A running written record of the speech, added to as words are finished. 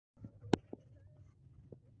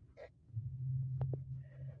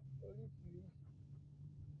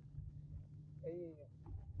ẹ̀yin èèyàn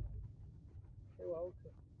ṣe wà òkè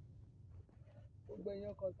gbogbo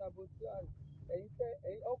èèyàn kan saboteurs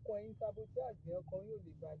ọkàn ẹ̀yin saboteurs ní ọkàn yóò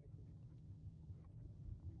lè balẹ̀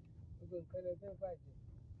gbogbo nǹkan lẹ fẹ́ bàjẹ́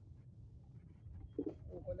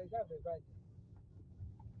nǹkan lẹ ṣàfẹ́ bàjẹ́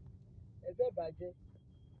ẹ fẹ́ bàjẹ́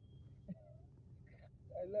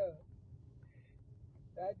hello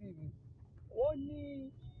dádì mi wọ́n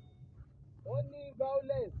ní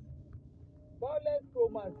Vawulence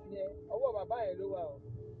Promax yẹn ọwọ́ bàbá yẹn ló wà o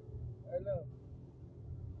hello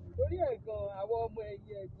torí ẹ̀ gan àwọn ọmọ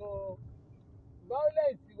ẹ̀yìn ẹ̀ gan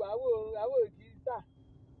Vawulence wà àwọn òkì sà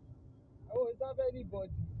àwọn òsáfẹ́ ní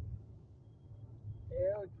bọ́dì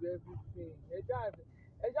ẹ̀ ọ̀dù everything ẹ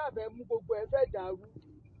ṣáàfẹ́ mú gbogbo ẹ fẹ́ dàrú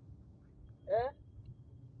ẹ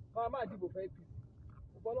kan máa dìbò fẹ́ pì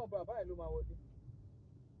gbogbo náà bàbá yẹn ló máa wọlé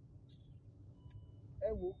ẹ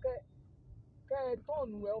wò kẹ́ ẹ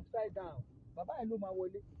tọ́ọ̀nù ẹ upside down bàbá yẹn ló máa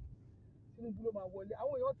wọlé Tinubu ló máa wọlé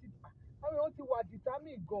àwọn èèyàn ti wà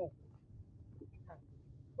determine gan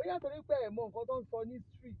bóyá torí pé ẹ mọ nǹkan tó ń sọ ní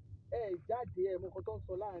street ẹ jáde ẹ mọ nǹkan tó ń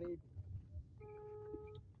sọ láàrin ìlú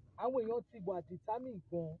àwọn èèyàn ti wà determine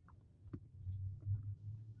gan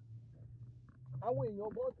àwọn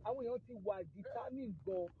èèyàn ti wà determine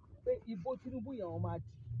gan pé ìbò Tinubu yẹn wọ́n máa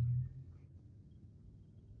dì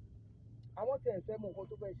àwọn tẹ̀ ẹ̀ fẹ́ mọ nǹkan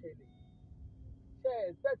tó fẹ́ ṣẹlẹ̀ ṣe ẹ̀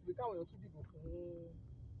expect pé káwọn èèyàn tún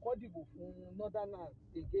dìbò fún northerners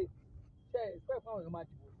again ṣe ẹ̀ expect káwọn èèyàn máa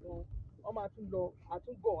dìbò fún wọn máa tún lọ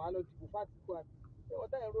àtúngọ̀ á lọ dìbò fásitì àti ṣé wọ́n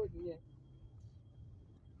táyà rò nìyẹn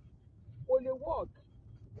kò lè work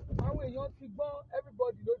àwọn èèyàn ti gbọ́n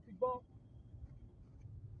everybody ló ti gbọ́n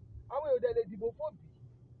àwọn èèyàn dẹ̀ lè dìbò fóbì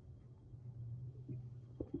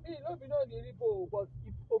ní ìlóbi náà ní rí bò but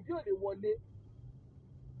òbí ò lè wọlé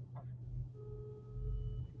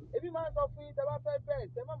èmi máa ń sọ fún yín tẹ́ bá fẹ́ bẹ́ẹ̀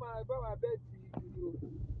tẹ́ má máa bá wa bẹ́ẹ̀ tì kìlò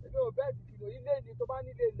èmi ò bẹ́ẹ̀ tì kìlò ilé ni tó bá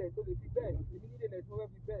nílé ilẹ̀ tó lè fi bẹ́ẹ̀ èmi nílé ilẹ̀ tí mo fẹ́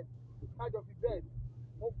fi bẹ́ẹ̀ kájọ fi bẹ́ẹ̀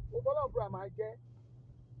mo fọlọ́ bùrà máa jẹ́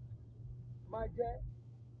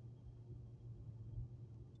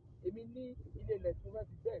èmi ní ilé ilẹ̀ tí mo fẹ́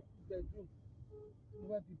fi bẹ́ẹ̀ 6 bedroom tí mo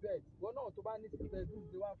fẹ́ fi bẹ́ẹ̀ ìwọ náà tó bá ní 6 bedroom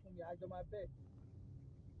gbé wá fún mi àjọ máa bẹ́ẹ̀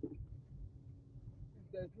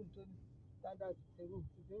 6 bedroom tó ní standard sitting room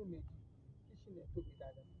méjì kitchen ẹ̀ tóbi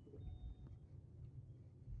dáadáa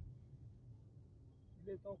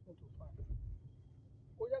ilé tó ń kùn tó fà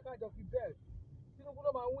kó jẹ́ kájọ fi bẹ́ẹ̀ Tinubu ló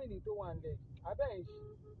máa win ní tó wà nílẹ̀ abẹ́ ẹ̀ ṣe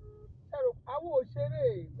ẹ̀rọ àwọn òṣèré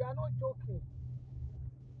we are not joking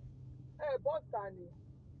bọ́ọ̀tà ni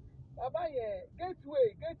bàbá yẹn gateway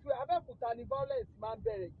Abẹ́òkúta ni Vawulence máa ń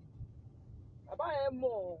bẹ̀rẹ̀ gidi bàbá yẹn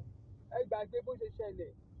mọ̀ ẹ gbàgbé bó ṣe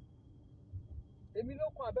ṣẹlẹ̀ èmi ló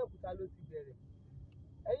kàn Abẹ́òkúta ló ti bẹ̀rẹ̀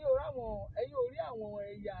ẹ̀yin ò rí àwọn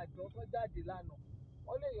ẹ̀yà àjọ tó jáde lánàá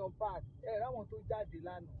wọ́n lè yan park ráwọn tó jáde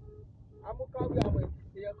lánàá amúkáwé àwọn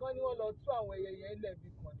èèyàn kan ní wọ́n lọ tú àwọn ẹyẹ yẹn lẹ́bi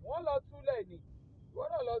kan ni wọ́n lọ túlẹ̀ ni ìwọ́n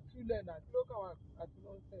náà lọ túlẹ̀ náà kí ló kàn wá àti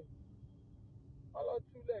nọ́ọ̀sẹ̀ wọ́n lọ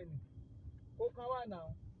túlẹ̀ ni kó kàn wá náà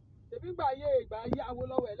ṣèbí ìgbà ayé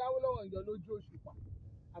Awólọ́wọ̀ láwólọ́wọ̀ yọ lójú òṣùpá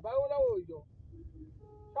àbáwólọ́wọ̀ yọ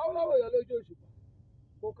táwólọ́wọ̀ yọ lójú òṣùpá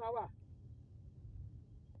kó kàn wá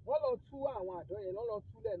wọ́n lọ tú àwọn àdó yẹn lọ́ lọ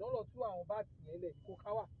túlẹ̀ lọ́ lọ tú àwọn báàtì yẹn lẹ̀ kó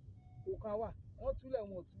kàn wá wọ́n túlẹ̀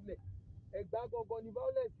wọn ò túlẹ̀ Ẹ̀gbá gangan ni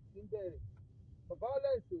Vawulence ti ń bẹ̀rẹ̀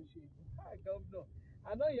Vawulence òṣèlú gọ́vnà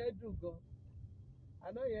àná yẹn dùn gan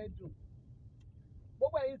àná yẹn dùn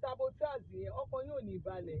gbogbo ẹ̀yin saboteurs yẹn ọkàn yóò ní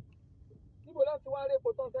ìbalẹ̀ níbo láti wá rí epo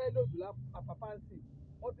tán fẹ́ lòdù lápapáǹsì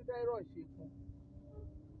wọ́n ti fẹ́ rọ̀ ṣe fún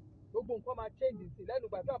gbogbo nǹkan máa change sí lẹ́nu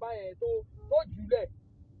ìgbà tí bàbá yẹn tó jùlẹ̀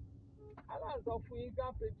aláǹsọ fún yín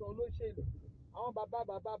gáfẹ́tàn olóṣèlú àwọn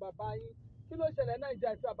bàbá yín kí ló ṣẹlẹ̀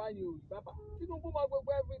Nàìjíríà tí bàbá yẹn ò rí bàbá Tinubu mọ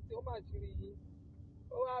gbogbo everything ó máa ṣírí yín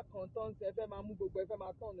ó wá kàn tán sí ẹ fẹ́ máa mú gbogbo ẹ fẹ́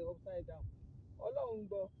máa tàn ní upside down Ọlọ́run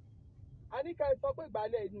gbọ́ àníkà ẹ sọ pé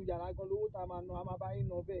ìgbàlẹ̀ inú yàrá gan lówó tá a máa ná a máa bá yín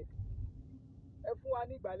ná bẹ́ẹ̀ ẹ fún wa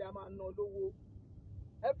ní ìgbàlẹ̀ a máa ná lówó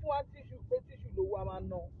ẹ fún wa tíṣù pé tíṣù lówó a máa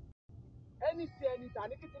ná ẹni tà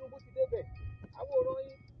ní kí Tinubu ti débẹ̀ àwòrán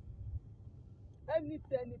yín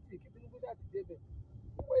ẹni kí Tinubu dà ti débẹ̀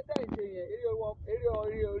gbogbo ẹ̀dá ìṣe yẹn eré ọwọ́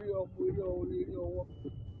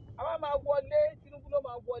àwa máa wọlé Tinubu ló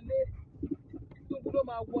máa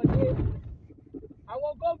wọlé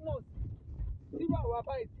àwọn governors tírú àwa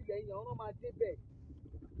báyìí tilẹ̀ yàn ọ́n máa débẹ̀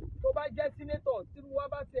tó bá jẹ́ senator tírú wa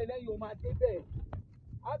bá tiẹ̀ lẹ́yìn ó máa débẹ̀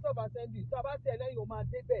house of assembly tó a bá tiẹ̀ lẹ́yìn ó máa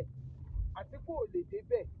débẹ̀ Àtíkù ò lè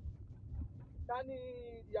débẹ̀ ta ni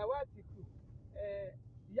ìyàwó Àtíkù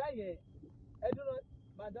ìyá yẹn ẹdúró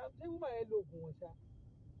madam ṣé wúmọ̀ yẹn lo oògùn wọn ṣá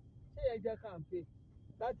ṣé yẹn jẹ́ campaign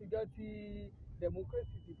látijọ́ tí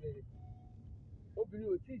democracy ti bẹ̀rẹ̀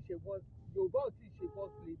obìnrin ò tí ì ṣe Yorùbá ò tí ì ṣe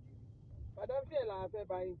first lady madam ṣe là ń fẹ́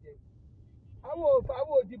bá yín jẹ àwọn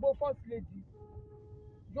òdìbò first lady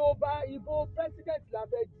Yorùbá ìbò president la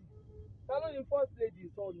fẹ́ di ta ló ní first lady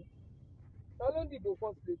sọnù ta ló ń dìbò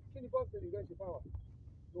first lady kí ni first lady fẹ́ ṣe fáwọn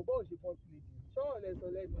Yorùbá ò ṣe first lady ṣọ́ọ̀ lẹ́sọ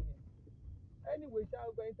lẹ́nu yẹn anyway ṣá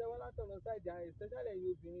ọgbà yín tẹ́wọ́ látọ̀nà ṣáìdì ààrẹ especially ẹ̀yin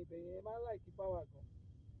obìnrin ibẹ̀ yẹn máa ń láìkí power gan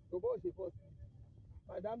Yorùbá ò ṣe first lady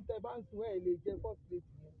madam tẹ bá ń sun ẹ̀ lè jẹ first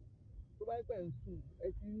lady yẹn tó bá pẹ̀ ń sùn ẹ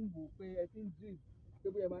ti ń wò pé ẹ ti ń dream pé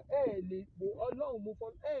bóyá máa lè wo ọlọ́run mú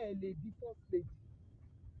fún lè di first lady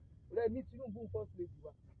Rẹ̀mí Tinubu first lady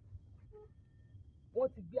wa wọ́n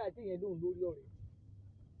ti gbé adé yẹn lóhùn lórí ọ̀rẹ́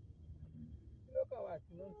kí ló kà wá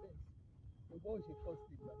àti nonsense Yorùbá ò ṣe first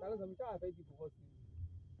lady wa ta ló sọ mi táwa fẹ́ dìbò first lady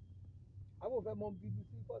àwọn ò fẹ́ mọ bíbí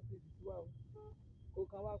sí first lady tí wà o kó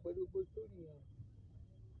kan wá pẹ̀lú gbogbo sórí yẹn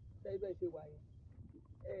ṣe ibẹ̀ ṣe wà yẹn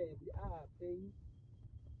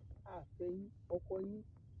àfẹ́yìn ọkọ yín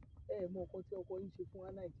mọ nǹkan tí ọkọ yín ṣe fún wa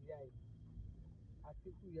Nàìjíríà yìí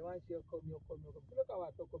Àtíkù yẹn wá ń ṣe ọkọ mi kí ló kà wá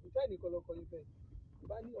àtọkọ mi ṣáà nìkan lọkọ yín fẹ́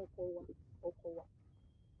bá ní ọkọ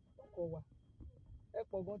wa ẹ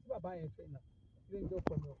pọ̀ gan tí bàbá yẹn fẹ́ náà kí ló ń jẹ́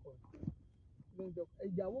ọkọ mi kí ló ń jẹ́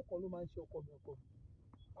ìyàwó kan ló máa ń ṣe ọkọ mi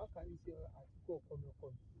how can you say Àtíkù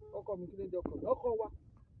ọkọ mi kí ló ń jẹ́ ọkọ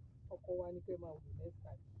wa ní kẹ́ máa wò next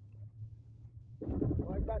time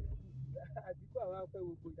wọ́n gbà Àtíkù àwọn afẹ́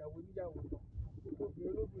gbogbo ìyàwó níyàwó náà gbogbo obìnrin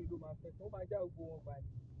olóbìnrin ló máa fẹ́ tó máa já gbogbo wọn gbà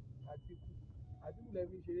ní Àtíkù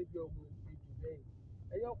lẹ́bí ṣeré bí ọmọ ìgbèjì bẹ́ẹ̀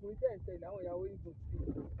ẹ̀yin ọkùnrin tẹ̀ ń tẹ̀lé àwọn ìyàwó ìgbò sí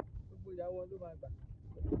gbogbo ìyàwó wọn ló máa gbà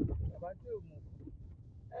bàbá tí ò mọ̀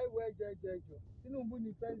ẹ̀wọ̀ ẹjọ́ Tinubu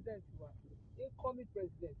ni president wa incoming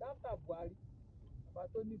president after Buhari bàbá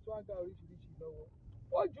tó ní swagger oríṣiríṣi lọ́wọ́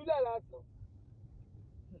ó jùlẹ̀ lásán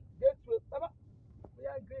gateway bàbá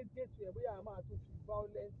bóyá great gateway bóyá a máa tún fi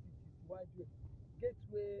violence city síwájú ẹ̀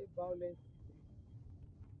gateway violence city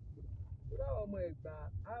lórí àwọn ọmọ Ẹ̀gbá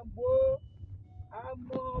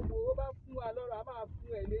àmọ́ wo ó bá fún wa lọ́rọ̀ a máa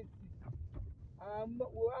fún ẹ létí àmọ́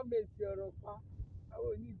wo á mèsì ọ̀rọ̀ pa àwọn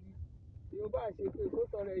onídìí èèyàn bá ṣe pé kó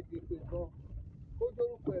sọ̀rọ̀ èdè pé gan kó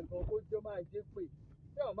dórúkọ ẹ̀ gan kó jọ máa jẹ́ pé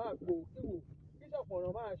tí ọ̀ máa gbò kíwò kí ṣọ̀pọ̀nà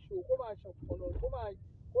máa ṣò kó máa ṣọ̀pọ̀nà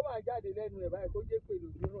kó máa jáde lẹ́nu ẹ̀ báyìí kó jẹ́ pé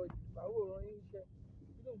lòdì rọ̀ jù àwòrán yín iṣẹ́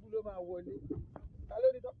Tinubu ló máa wọlé ta ló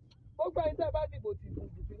ní tán ó gbà yín tẹ́ bá dìbò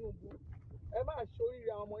Tinubu ẹ máa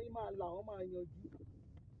ṣoríire àwọn ọmọ yín máa là wọ́n máa yanjú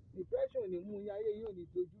depression ní mú yín ayé yín ò ní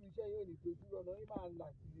dojú iṣẹ́ yín ò ní dojú ọ̀nà yín máa là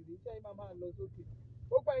sí rere iṣẹ́ yín máa lọ sókè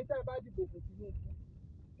ó gbà yín tẹ́ bá dìbò fún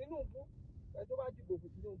Tinubu ẹ tó bá dìbò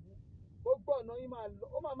fún Tinubu gbogbo ọ̀nà yín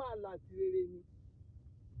máa là sí rere ni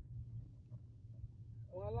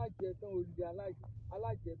àwọn alájẹtán olè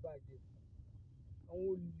alájẹbàjẹ́ àwọn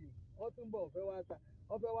olè wọ́n tún bọ̀ wọ́n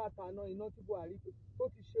fẹ́ wá taná iná tí Buhari tó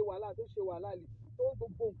ti ṣe wàhálà lè tó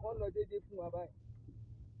gbogbo nǹkan lọ déédéé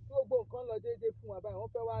fún wa báyìí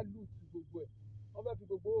wọ́n fẹ́ wá lùtù gbogbo ẹ̀ wọ́n fẹ́ fi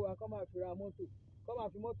gbogbo owó wa kọ́ máa fi ra mọ́tò kọ́ máa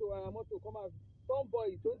fi mọ́tò ra mọ́tò kọ́ máa fi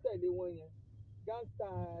tọ́ǹbọ̀ì tó ń tẹ̀lé wọn yẹn gángstà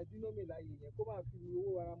dínómì láàyè yẹn kó máa fi owó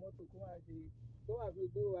wa ra mọ́tò kó máa fi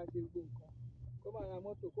gbogbo wa ṣe gbogbo nǹkan kó máa ra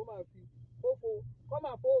mọ́tò kó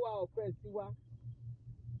máa fowó wa ọ̀pẹ́ sí wa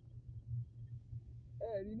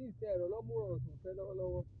rí ní ìfẹ́ ẹ̀rọ ọlọ́múrọ̀rọ̀ tó ń fẹ́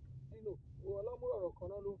lọ́wọ́lọ́wọ́ nínú ọlọ́múrọ̀rọ̀ kan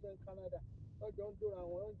náà ló ń fẹ́ Canada lọ́jọ́ ń dóra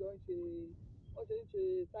wọn wọ́n ṣe ń ṣe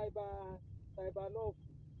cyber love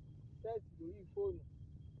tẹ́ẹ̀tì lórí fóònù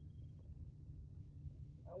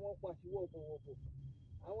àwọn pàṣíwọ̀ bọ̀wọ̀bọ̀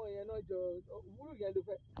àwọn èèyàn náà jọ irú yẹn ló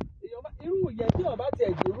fẹ́ irú yẹn tí wọ́n bá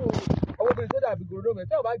tiẹ̀ gbèrú ọmọbìnrin tó dàbí gòrò mẹ́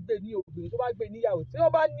tí wọ́n bá gbé ní obìnrin tó bá gbé níyàwó tí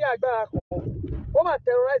wọ́n bá ní agbára kan ó máa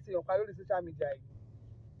terrorize èèyàn pa lórí social media yìí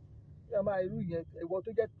tí wọ́n máa irú yẹn ìwọ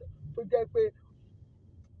tó jẹ́ pé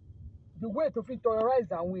the way tó fi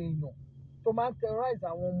terrorize àwọn èèyàn tó máa ń terrorize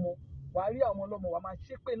àwọn ọmọ wàá rí àwọn ọlọ́mọ wàá máa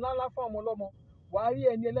ṣépè ńláńlá fún àwọn ọlọ́mọ wàá rí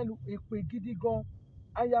ẹni ẹlẹ́nu èpè gidi gan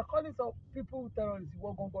and you are calling some people terrorists ìwọ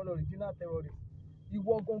gangan lọ original terrorist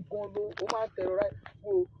ìwọ gangan ló ó máa ń terrorize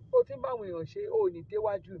wo ó ti ń bá àwọn èèyàn ṣe ó ní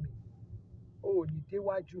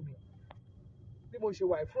déwájú mi bí mo ṣe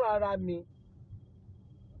wà fún ara mi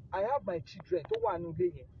I have my children tó wà nílé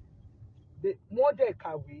yẹn wọ́n dẹ̀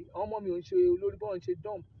kàwé àwọn ọmọ mi ò ń ṣe olórí bọ́ọ̀ ń ṣe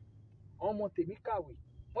dump àwọn ọmọ tèmi kàwé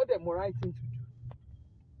wọ́n dẹ̀ mọ right thing to do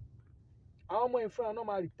àwọn ọmọ ìfúnra náà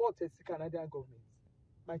máa report ẹ̀ sí Canadian government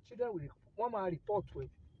my children wọ́n máa report ẹ̀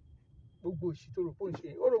gbogbo òṣì tó rò pé ó ń ṣe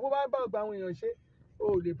ó rò pé ó bá ń bá ọgbà àwọn èèyàn ṣe ó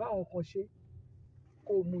lè bá àwọn kan ṣe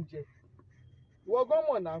kó o mú jẹ ìwọ gan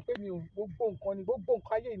mọ̀ náà pé mi ò gbogbo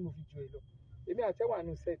nǹkan ayé yìí mo fi jù ẹ lọ èmi àtẹ́wà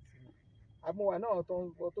nù sẹ́ẹ̀tì mi àmúwà náà tó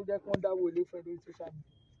jẹ́ kí wọ́n dáwọ́ ilé fún ẹ lórí social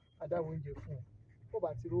media adáwọ̀ oúnjẹ fún ẹ tó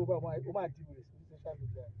bá ti rówó bá ó máa di wèrè sórí social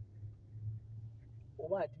media ó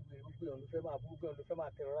máa di wèrè gbogbo èèyàn ló fẹ́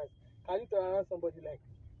máa terrorize can you terrorize somebody like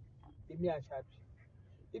èmi Àṣàbí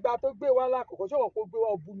ìgbà tó gbé wá lákòókò ṣé wọn kò gbé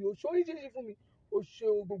wá bu mi o ṣe oríṣiríṣi fún mi o ṣe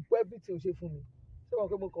gbogbo everything o ṣe fún mi ṣé wọn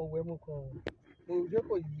pé mo kàn wẹ mo ṣe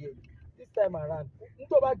kò yí ẹ this time around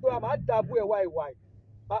nítorí bá gbé wa máa dàbú ẹ wáìwáì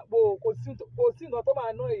kò sí nǹkan tó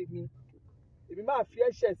máa ná èmi máa fi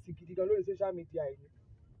ẹ̀ṣẹ̀ sí gidi gan lórí social media yìí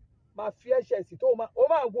máa fi ẹ̀ṣẹ̀ sí tó o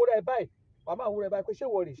máa wo rẹ báyìí wàá máa wo rẹ báyìí pé ṣé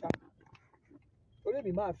ìwọ rè ṣá torí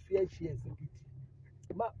èmi máa fi ẹ̀ṣẹ̀ sí gidi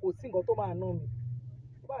kò sí nǹkan tó máa ná mi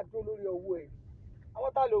tó bá dúró lórí ọwọ́ ẹ̀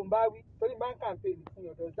àwọn tá ló ń bá wí torí máa ń campaign fún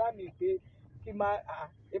yàn does that mean pé kí máa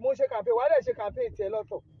èmi ó ṣe campaign wàá dẹ̀ ṣe campaign tiẹ̀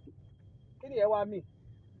lọ́tọ̀ kí ni ẹ wá mí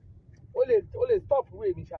ó lè stop rú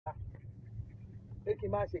èmi ṣá pé kí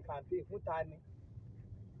n má ṣe campaign fún ta ni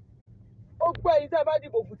ó gbọ́ ẹ̀yin tí a bá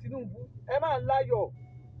dìbò fún Tinubu ẹ máa ń láyọ̀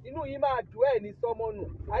inú yín máa dùn ẹ̀ ní sọmọnù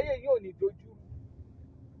ayé yìí ò ní dojú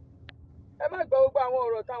ẹ má gbọ́ gbogbo àwọn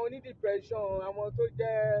ọ̀rọ̀ táwọn oní depression àwọn tó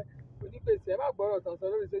jẹ́ onígbèsè ẹ má gbọ́ ọ̀rọ̀ tán sọ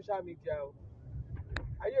lórí social media o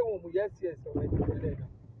ayé wọn ò mú yẹ́ sí ẹ̀sọ̀ rẹ̀ nípínlẹ̀ náà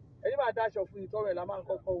ẹni máa dáṣọ fún ìtọ́rọ̀ ẹ̀ la máa ń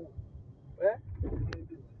kọ́kọ́ wò ẹ́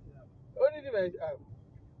ó ní depression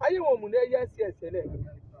ayé wọn ò mú yẹ́ sí ẹ̀sẹ̀ lẹ̀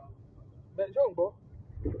bẹ́ẹ̀ ṣó ń gbọ́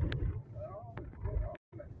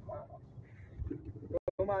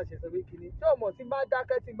mo máa ṣẹ̀ṣẹ̀ pé kíní tí ò mọ̀ tí bá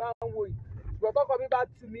dákẹ́ tí máa ń wò yìí ṣùgbọ́n tọkọ mi bá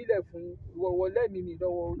tú mi lẹ̀ fún ìwọ̀wọ̀ lẹ́mìí mi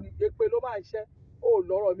lọ́wọ́ èpè ló máa ṣẹ́ ó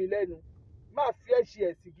lọ́rọ̀ mi lẹ́nu máa fi ẹ̀ ṣe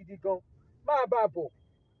ẹ̀sìn gidi gan máa bá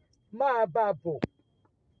a bọ̀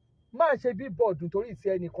máa ṣe bíbọ̀dù torí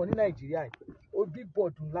ìsẹ́ ẹnìkan ní Nàìjíríà yìí ó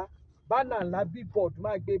bíbọ̀dù ńlá bánà ńlá bíbọ̀dù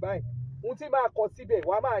máa gbé báyìí ohun tí máa kọ síbẹ̀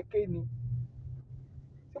wàá máa ké ni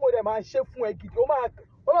tí mo dẹ̀ máa ṣe fún ẹ gidi ó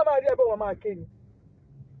máa rí ẹ bọ́ wọn máa ké ni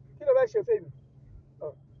kí ló fẹ́ ṣe fèmí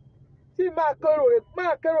tí máa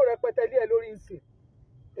kérò rẹpẹtẹ lé ẹ lórí ìsìn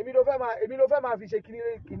èmi ló fẹ́ máa fi ṣe kíní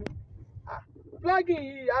plugin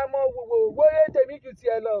yìí àmọ́ wóré tèmi ju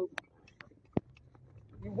tiẹ̀ lọ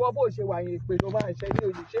ìwọ bó ṣe wà yẹn pé ló máa ń ṣe ní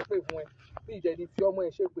òye ṣépè fún ẹ bí ìjẹni tí ọmọ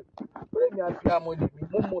ẹ ṣépè lórí mi àti àmọ́ lèmi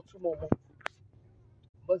mo mọ túmọ̀ mọ́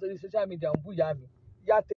bọ́ sórí social media ń bú ìyá mi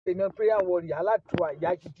ìyá tèmi prayer warrior aládùúrà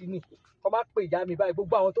ìyá gidi ni kọ́ máa pè ìyá mi báyìí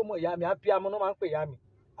gbogbo àwọn tó mọ̀ ìyá mi abiyamọ náà máa ń pè ìyá mi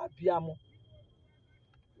abiyamọ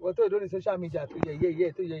ìwọ tó lórí social media tó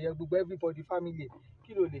yẹ̀yẹ́ tó yẹ̀yẹ́ gbogbo everybody family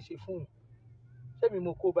kí ló lè ṣe fún un ṣé mi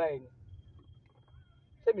mo kó báyìí ni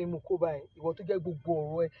ṣé mi mo kó báyìí ìwọ tó jẹ́ gbogbo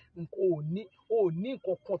ọ̀rọ̀ ẹ ò ní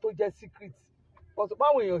nǹkan kan tó jẹ́ secret ọ̀sùn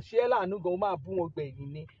báwọn èèyàn ṣe é láàánú gan-an máa bú wọn gbẹ̀yìn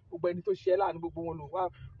ni gbogbo ẹni tó ṣe é láàánú gbogbo wọn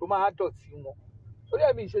ló máa dọ̀tí wọn torí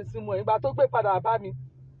ẹ̀mí ìṣesímọ̀ ìgbà tó gbé padà bá mi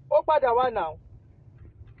ó padà wà náà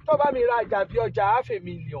tó bá mi ra ọjà bí ọjà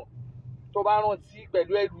 $500,000 tó bá rántí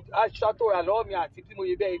pẹ̀lú ẹrù aṣọ tó rà lọ́wọ́ mi àti tí mo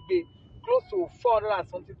yẹ bẹ́ẹ̀ gbé close to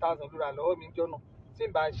 400,000 ló rà lọ́wọ́ mi jọ́nà tí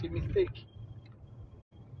n bá ṣe mistake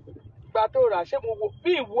ìgbà tó rà ṣé mo wo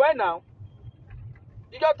bí ìwú ẹ̀ náà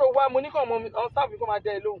ìjọ tó wá mo ní kàn mọ́ mi ọ̀n sáàfin kó máa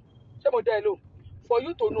dẹ́ ẹ lóhùn ṣé mo dẹ́ ẹ lóhùn for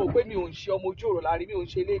you to know pé mi ò ń ṣe ọmọ ojú ọ̀rọ̀ láàrin mi ò ń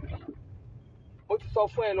ṣe lébi mo ti sọ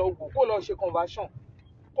fún ẹ lọ wò kó lọ ṣe conversion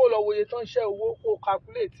kó lọ wòye tó ń ṣẹ́ owó kó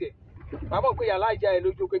calculate ẹ̀ bàbá pé yàrá ìjà ẹ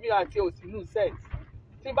lójú pé mi àti ẹ̀ ò sí nù set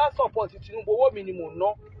tí n bá support Tinubu owó mi ni mò ń ná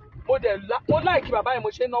mo láìkí bàbá yẹn mo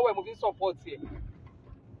ṣe ń náwó ẹ̀ mo fi ń support ẹ̀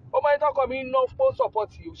ọmọ ẹni tọkọ mi ń ná fún support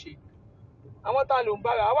òṣèlú àwọn tá ló ń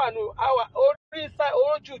bára àwa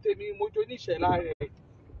orójú tèmi mo jo níṣẹ́ láàrẹ̀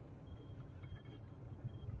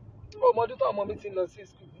ọmọdún tó ọmọ mi ti lọ sí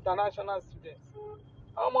school international students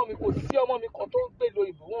àwọn ọmọ mi kò sí ọmọ mi kan tó gbé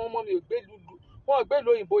lóyìnbó wọn ọmọ mi ò gbé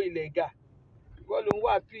lóyìnbó ilẹ̀ gà wọ́n ló ń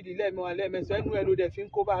wá píìdì lẹ́ẹ̀mẹ́wàá lẹ́ẹ̀mẹ́sàn ẹnu ẹ̀ ló dẹ̀ fi ń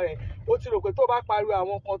kó bá rẹ̀ ó ti rò pé tó bá pariwo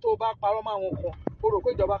àwọn kan tó bá parọ́ mọ́ àwọn kan ó rò pé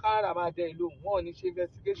ìjọba Canada máa dẹ ìlú wọn ò ní ṣe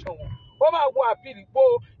investigation wọn ó máa wo àpìlì gbó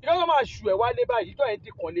ìjọba tó máa ṣù ẹ̀ wálé báyìí ìjọ ẹ̀ dì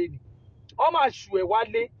kan lé ni wọ́n máa ṣù ẹ̀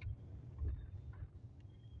wálé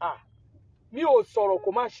mi ò sọ̀rọ̀ kó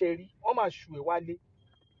má ṣe rí wọ́n máa ṣù ẹ̀ wálé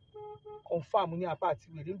confam ní apá àti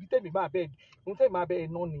wèrè níbi tèmi máa bẹ́ẹ̀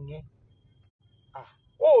ná nìyẹn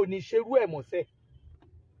ó ò ní ṣerú ẹ̀ mọ̀sẹ̀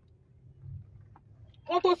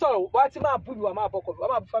wọ́n tó sọ̀rọ̀ wá tí máa bú mi wá máa bọkọ̀ wá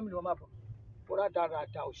máa bú fámìlì wá máa bọ̀ kóra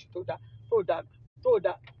dáradára òṣì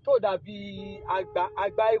tó dà bí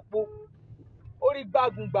àgbá epo orí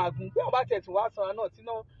gbágungbàgun bí wọ́n bá tẹ̀ tún wá sanra náà tí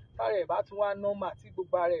náà tára ẹ̀ bá tún wá nọ́mà tí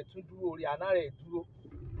gbogbo ara ẹ̀ tún dúró orí àná rẹ̀ dúró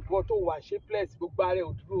ìwọ tó wà shapeless gbogbo ara ẹ̀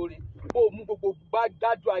ò dúró orí bó o mú gbogbo bá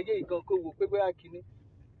dájú ayé ìgan kó wò pé bóyá kínní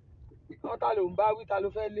àwọn ta ló ń bá wí ta ló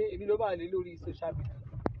fẹ́ lé èmi ló máa lé lórí social media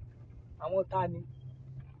àwọn ta ni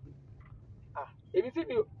èmi tí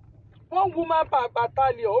mi wọ́n woman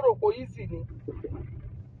battalion ó rò pé yìí sì ni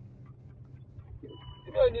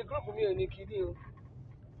mi ò ní group mi ò ní kíní o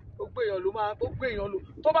gbogbo èèyàn ló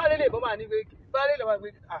tó bá lélẹ̀ bọ́ máa ní pé bá lélẹ̀ máa gbé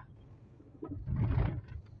tí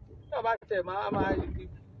wọ́n bá tẹ̀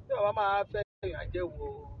tí wọ́n máa fẹ́ èèyàn jẹ́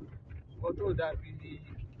wo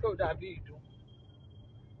tó dàbí ìdún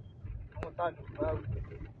àwọn tá lò bá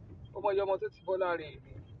ọmọ ìyá ọmọ tó ti bọ́ lára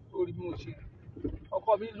èmi lórí bí mo ṣe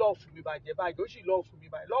ọkọ mi lọ́ọ̀fù mi bàjẹ́ báyìí ó sì lọ́ọ̀fù mi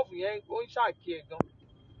báyìí lọ́ọ̀fù yẹn ó ń ṣàkí ẹ̀ gan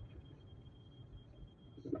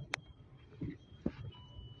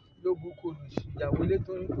ló bukú olùsí ìyàwó ilé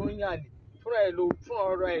tó ń yàlè fúnra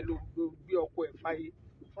ọ̀rọ̀ ẹ̀ ló gbé ọkọ ẹ̀ fáyé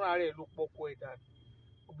fúnra rẹ̀ ló pọkọ ẹ̀ dànù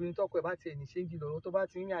obìnrin tọkọ ẹ̀ bá tiẹ̀ ní ṣéǹjì lọ́wọ́ tó bá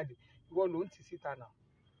ti ń yàlè ìwọ ló ń tì síta náà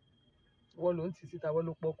ìwọ ló ń tì síta ìwọ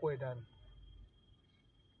ló pọkọ ẹ̀ dànù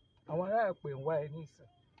àwọn ará ẹ̀pẹ̀ ń wá ẹ ní ìsìn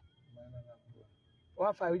wọ́n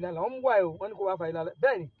á fa ìlà wọ́n ń wá ẹ o wọ́n ní kó wá fa ìlà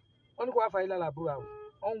bẹ́ẹ̀ ni wọ́n ní kó wá fa ìlà làbúrò àwọn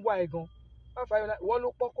wọ́n ń wá ẹ gan wọ́n á fa ìlà ìwọ ló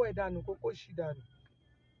pọkọ ẹ̀ dànù kókó ṣì dànù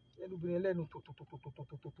ẹlúbìnrin ẹlẹ́nu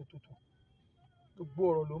tòtòtòtòtòtòtòtò gbogbo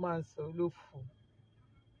ọ̀rọ̀ ló máa ń sọ ló fò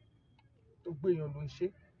gbogbo èèyàn ló ń ṣe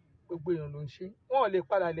gbogbo èèyàn ló ń ṣe wọn ò lè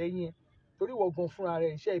padà lẹ́yìn ẹ torí ìwọ gan fúnra rẹ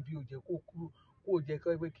iṣẹ́ ibi ò jẹ́ kó kúrò kó o jẹ́ kó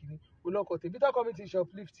ẹgbẹ́ kìíní olóko tèmi tọkọ mi ti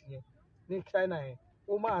shoplift yẹn ní China yẹn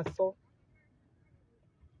ó máa sọ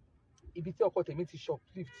ibi tí ọkọ tèmi ti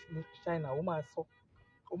shoplift ní China ó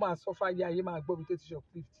máa sọ fáyé ayé máa gbọ́ ibi tó ti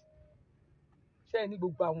shoplift ṣé ẹ ní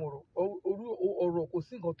gbogbo àwọn ọ̀rọ̀ kò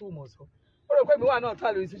sí nǹkan tó mọ̀ sọ ó rò pé mi wà náà tá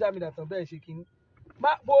lórí social media tán bẹ́ẹ̀ ṣe kínní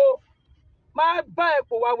má bá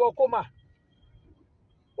ẹ̀pọ̀ wá wọ kómà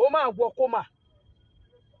ó máa wọ kómà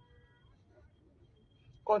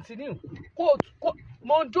continue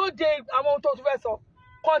mo ń dóde àwọn ohun tó tún fẹ́ sọ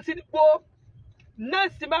continue po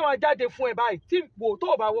nẹ́ẹ̀sì máa wá jáde fún ẹ báyìí tí ipò tó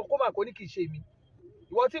o bá wọ kómà kò ní kì í ṣe mi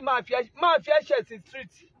ìwọ tí máa fi ẹ̀ṣẹ̀ sí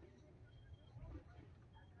street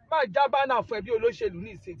máa já bánà fún ẹbí olóṣèlú ní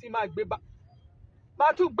ìsìn tí máa gbé bá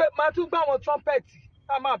máa tún gbá àwọn trumpeti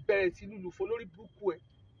tá máa bẹ̀rẹ̀ sí lùlù fún lórí burúkú ẹ̀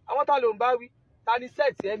àwọn tá ló ń bá wí ta ni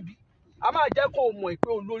sẹ́ẹ̀tì ẹ̀ ń bí a máa jẹ́ kó o mọ̀ pé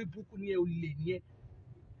olórí burúkú ni ẹ olè ni ẹ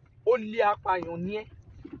olè apààyàn ni ẹ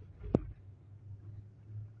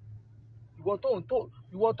ìwọ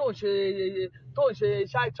tó ń ṣe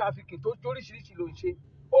child trafficking tó oríṣiríṣi ló ń ṣe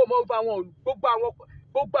ó mọ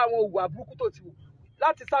gbogbo àwọn òwà burúkú tó ti wù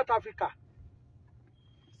láti South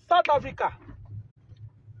Africa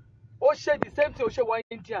ó ṣe the same thing ó ṣe wọ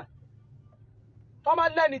India tó máa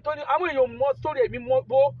lẹ́ni tó ní àwọn èèyàn mọ sórí èmi mọ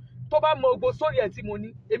gbó tó bá mọ gbó sórí ẹ̀ tí mo ní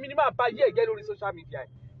èmi ní máa bá yé ẹ̀gẹ́ lórí social media ẹ̀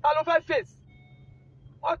ta ló fẹ́ face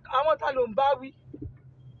àwọn ta ló ń bá wí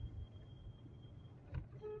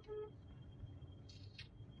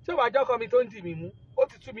tí wàá jọ́kọ́ mi tó ń dì mí mú ó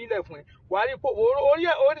ti tú mi ilẹ̀ fún ẹ wàá rí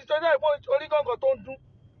orí gángan tó ń dún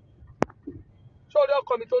ṣé orí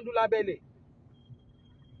ọkọ mi tó ń dún lábẹ́lẹ̀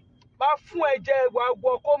máa fún ẹ jẹ wàá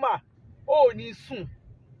wọ kómà ó ní sùn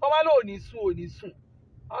wọ́n máa lọ ò ní sùn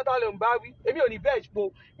àwọn tá ló ń bá wí èmi ò ní bẹ́ẹ̀ po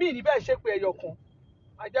mí ní bẹ́ẹ̀ ṣe pé ẹyọ kan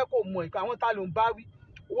máa jẹ́ kó mọ̀ ìpè àwọn tá ló ń bá wí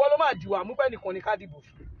owó ló máa dìwà mú bẹ́ẹ̀ nìkan ní ká dìbò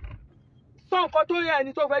fún sọ nǹkan tó yẹ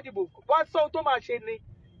ẹni tó fẹ́ dìbò wá sọ ohun tó máa ṣe ni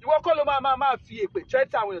ìwọ kọ́ ló máa fi èpè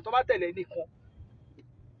tẹ́tí àwọn èèyàn tó bá tẹ̀lé nìkan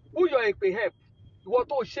who your èpè help ìwọ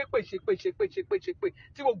tó ṣépè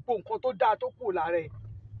tí gbogbo nǹkan tó dáa tó kù lára ẹ̀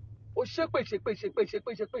o ṣépè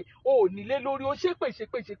o ò nílé lórí o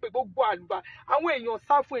ṣépè gbogbo àlùbá àwọn èèyàn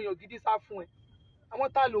sá fún èèyàn gidi sá fún ẹ àwọn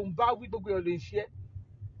tá ló ń bá wí gbogbo èèyàn lè ṣe ẹ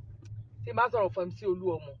tí má sọ̀rọ̀ fún mi sí olú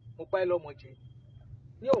ọmọ mo pa ẹ lọ́mọ jẹ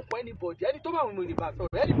ní òpin anybody ẹni tó bá wọn mo lè bá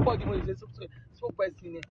sọ̀rọ̀ anybody mo lè ṣe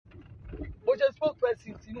spokesperson ẹ mo ṣe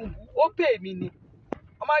spokesperson Tinubu ó pè mí ni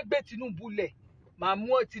wọ́n máa ń gbé Tinubu lẹ̀ màá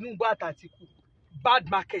mú Tinubu àtàtìkù bad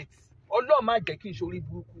market Ọlọ́run má jẹ́ kí n ṣorí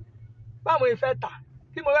burúkú báwo ni fẹ́ tà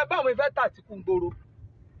tí mo fẹ́ báwo ni fẹ́ tà Àtìkù ń gbòòrò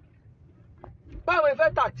báwo ni fẹ́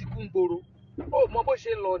tà Àtìkù ń gbòòrò ó mọ bó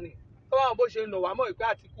ṣe ń lọ ni tó bá wọn bó ṣe ń lọ wà mọ̀ ìpè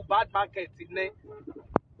Àtìkù bad market ní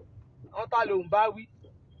àwọn tá ló ń bá wí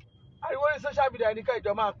ariwo ní social media ní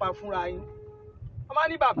kẹjọ máa pa fúnra yín wọ́n máa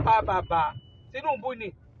ní bàbá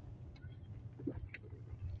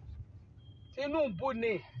Tinubu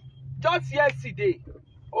ni just yesterday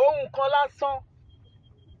ohun kan lásán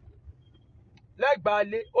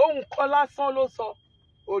lẹ́gbàálé ohun kan lásán ló sọ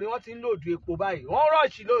orí wọn ti ń lòdù epo báyìí wọ́n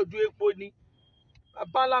rọ̀ọ̀ṣì lòdù epo ni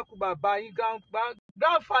bàbá ńláku bàbá yín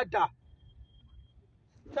grandfather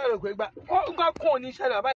ṣẹlẹ̀ pé wọ́n gbà kún ní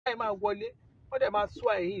ṣẹlẹ̀ bàbá yìí máa wọlé wọ́n dẹ̀ máa sún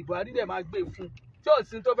ẹ̀yìn Buhari dẹ̀ máa gbé fún tí ò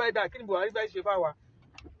sí tó fẹ́ dà kí ni Buhari fẹ́ ṣe fáwa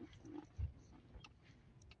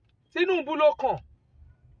Tinubu ló kàn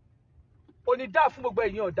òní dá fún gbogbo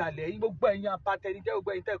ẹ̀yin ọ̀dàlẹ̀ yín gbogbo ẹ̀yin apatẹnijẹ́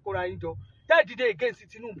gbogbo ẹ̀yin tẹ́ kóra yín jọ tẹ́ dìde against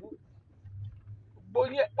Tinubu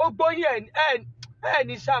gbogbo yín ẹ̀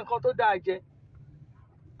ní ṣá nǹkan tó dáa jẹ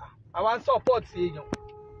àwa ń support èèyàn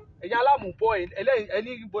ẹ̀yin alámùbọ̀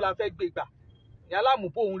ẹni ibo la fẹ́ gbé gbà ẹ̀yin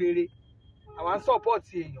alámùbọ̀ ohun rere àwa ń support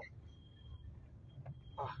èèyàn.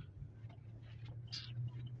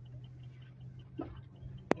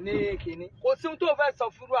 ní kínní kò sí ohun tó fẹ́ sọ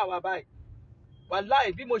fúnrú àwa báyìí wàláì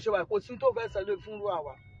bí mo ṣe wà kò sí ohun tó fẹ́ sọ fúnrú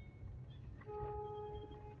àwa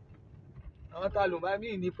àwọn ta ló máa mí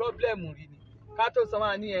ní pọ́blẹ́mù rí ni ká tó sọ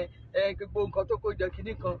máa ní gbogbo nǹkan tó kó jẹ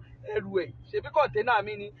kinní kan ẹrù ẹ̀ ṣebí kọ̀ǹténà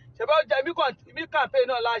mi ni ṣebí ó jẹ mí campaign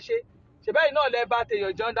náà láṣẹ ṣebí ẹ̀yin náà lẹ́ bá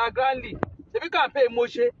tèèyàn jọ undergroundly ṣebí campaign mo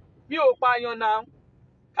ṣe mi ò pààyàn náà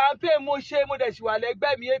campaign mo ṣe mo dẹ̀ sì wà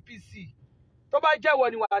lẹ́gbẹ́ mi APC tó bá jẹ́wọ́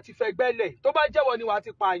ni wàá ti fẹ̀gbẹ́ lẹ̀ tó bá jẹ́wọ́ ni wàá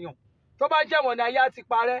ti pààyàn tó bá jẹ́wọ́ ni ayé á ti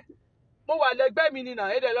parẹ́ mo wà lẹ́gbẹ́ mi nìyà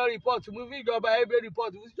ẹ̀dẹ̀ lọ report mo fi ìjọba ẹgbẹ́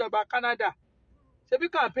report mo fi ìjọba Canada ṣebí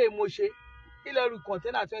campaign mo ṣe ilẹ̀ ru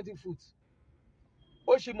container 20 foot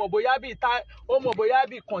ó sì mọ̀ bóyá bíi ó mọ̀ bóyá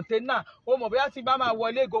bíi container ó mọ̀ bóyá tí bá máa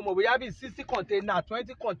wọlé go mọ̀ bóyá bíi 60 container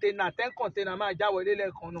 20 container 10 container máa já wọlé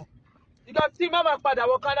lẹ́ẹ̀kan náà ìjọ tí má máa padà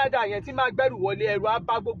wọ Canada yẹn tí máa gbẹ́rù wọlé ẹrù á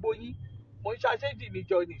bá gbogbo yín mo ń ṣàṣẹ́jì mi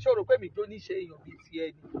jọ ni ṣòro pé mi jó níṣe èèyàn bíi tiẹ̀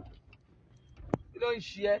ni kí ló ń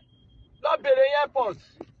ṣe ẹ́ lọ bèrè airport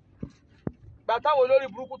gbà táwọn olórí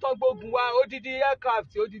burúkú tán gbógun wá odidi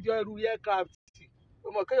aircraft odidi ẹrù aircraft ó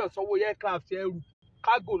mọ̀ kéèyàn sanwó aircraft ẹrù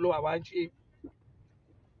cargo lọ àwa ń ṣe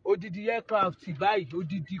odidi aircraft báyìí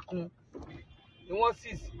odidi kan ni wọ́n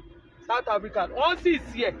sì sí South Africa wọ́n sì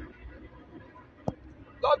sí ẹ̀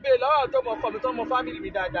lọ́bẹ̀ lọ́wọ́ tó mọ̀ ọkọ mi tó mọ̀ fámìlì mi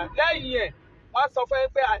dáadáa lẹ́yìn ẹ̀ wọ́n sọ fún ẹ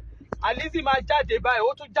pé Alizzy máa jáde báyìí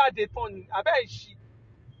ó tún jáde tán ni abẹ́ ìṣí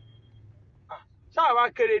ṣáà wá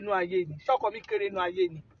kéré nu ayé ni ṣọ́kọ mi kéré nu ayé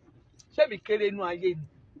ni ṣé mi kéré nu ayé ni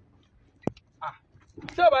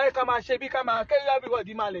ṣé ọba yẹn ká máa ṣe bí ká máa kéré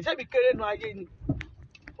everybody máa lẹ̀ ṣé mi kéré nu ayé ni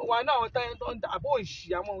mo wà náà àwọn táyẹ̀ tó ń dà bó ìṣì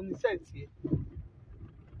àwọn oníṣẹ́ẹ̀tì ẹ̀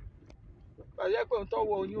bàjẹ́ pé òun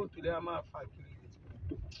tọ́wọ́ oyún òtúlẹ̀ a máa fà kiri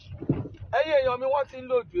ẹ̀yin èèyàn mi wọ́n ti ń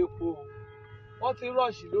lòdù epo wọ́n ti ń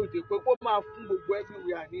rọ̀ṣì lòdù epo kó máa fún gbogbo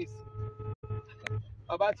everywhere ní ìsìn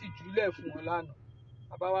bàbá ti jùlẹ̀ fún wọn lánàá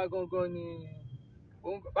bàbá wa gangan ni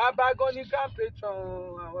bàbá gan ni grand patron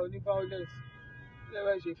àwọn oní Vawulence kí lè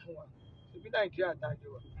fẹ́ ṣe fún wa ṣebí Nàìjíríà dájọ́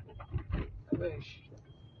wa abẹ́ ìṣe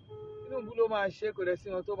Tinubu ló máa ṣe kò dẹ̀ sí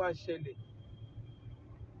wọn tó máa ṣẹlẹ̀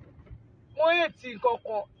wọ́n ètì nǹkan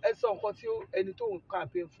kan ẹ sọ nǹkan tí ẹni tó ń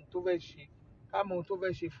campaign fún tó fẹ́ ṣe ká mọ ohun tó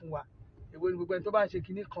fẹ́ ṣe fún wa èwo ni gbogbo ẹni tó bá ń ṣe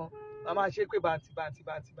kinní kan máa máa ṣe pé bàǹtì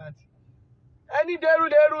ẹni dẹrú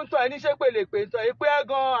ń tàn ẹni ṣe pé lè pè ń tàn èpè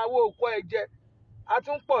gan àwọn òkú ẹ jẹ a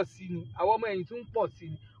tún pọ̀ sí ni àwọn ọmọ ẹ̀yìn tún pọ̀ sí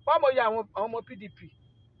ni wọ́n mọ̀ yẹ àwọn ọmọ PDP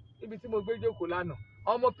níbi tí mo gbé jókòó lánàá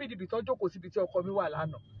àwọn ọmọ PDP tán jókòó síbi tí ọkọ mi wà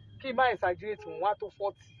lánàá kí n má exaggerate wọn wá tó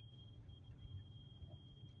 40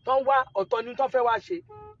 tán wá ọ̀tọ̀ ni tán fẹ́ wá ṣe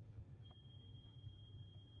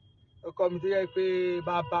ọkọ mi tó yẹ pé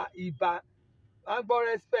bàbá ibà wọ́n gbọ́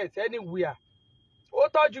respect anywhere ó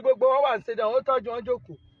tọ́jú gbogbo wọn wà ṣe dáhùn ó tọ́jú wọn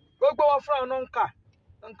jókòó gbogbo wọn fúnra wọn ń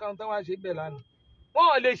kà tán wá ṣe bẹ̀ lánàá wọn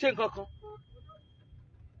ò lè ṣe nǹkan kan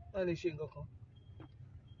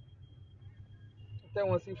tẹ́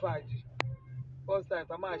wọn sí fàájì first time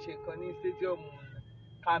tá máa ṣe nǹkan ní stadium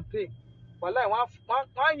campaign wàláì wọ́n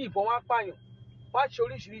á yìnbọn wọ́n á pààyàn wọ́n á ṣe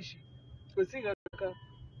oríṣiríṣi kò sí nǹkan kan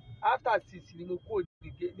after 6 ni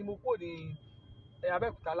mo kúrò ní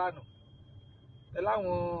Abẹ́òkúta lánàá ẹ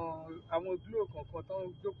láwọn àwọn dúró kọ̀ọ̀kan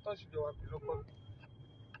tán sì jọ wà pẹ̀lú ọkọ mi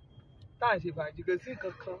tá à ń ṣe fàájì kò sí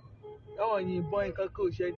nǹkan kan ẹ̀wọ̀n yìnbọn nǹkan kan ò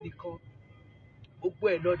ṣe nìkan gbogbo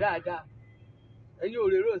ẹ̀ lọ dáadáa ẹ̀yin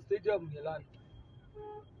òrèrò stadium yẹn lánàá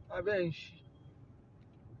abẹ́ ń ṣí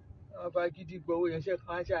àwọn fagídí gbọ́wọ́ yẹn ṣe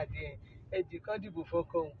kan ṣàdé ẹ̀dì kan dìbò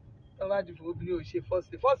fọ́kàn òun tó bá dìbò obìnrin ò ṣe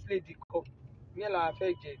first lady kọ ìyẹn làwọn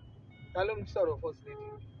fẹ́ jẹ ta ló ń sọ̀rọ̀ first lady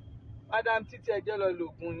madam títí ẹjẹ́ lọ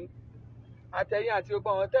lògùn yín àtẹ̀yìn àti gbogbo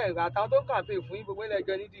àwọn tẹ̀ àtàwọn tó ń kàǹpé fún yín gbogbo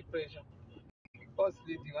ẹlẹ́jọ́ ní depression first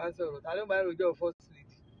lady wá ń sọ̀rọ̀ ta ló máa ń rojọ́ first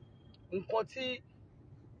lady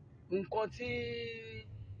nǹkan tí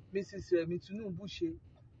Mrs. Remi Tinubu ṣe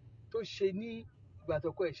tó ṣe ní ìgbà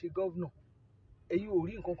tọkọ ẹ̀ ṣe gọ́vnà ẹ̀yin ò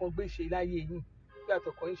rí nǹkan kan gbé ṣe láyé yín nígbà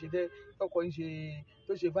tọkọ yín ṣe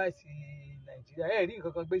tó ṣe vice Nàìjíríà ẹ̀ rí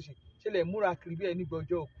nǹkan kan gbé ṣe lè múra kiri bí ẹni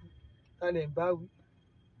gbọ́jọ́ òkú ta lẹ̀ ń bá wí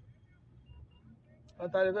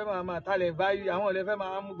ta lè fẹ́ máa ta lè bá wí àwọn lè fẹ́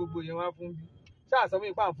máa mú gbogbo yẹn wá fún bí ṣáà sọ fún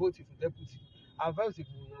mi pé à ń vote fún deputy à ń vote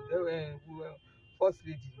fún first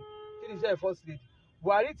lady kí ni iṣẹ́ first lady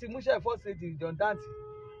Buhari ti múṣẹ́ first lady redundant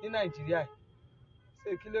ní Nàìjíríà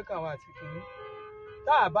ṣé kí ló kàn wá àti kìíní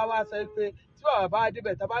tá a bá wá sọ pé tí bàbá bá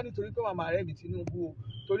débẹ̀ tá a bá nítorí pé màmá Remi Tinubu o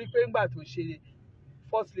torí pé ńgbà tó ṣe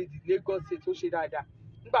first lady Lagos state tó ṣe dáadáa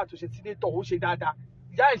ńgbà tó ṣe senator ó ṣe dáadáa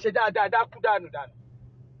ìyá ẹ̀ ṣe dáadáa dákú dànù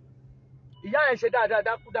ìyá ẹ̀ ṣe dáadáa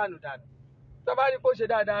dákú dànù tó bá rí pé ó ṣe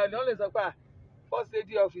dáadáa lọ́n lè sọ pé first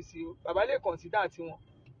lady office o bàbá lè consider tiwọn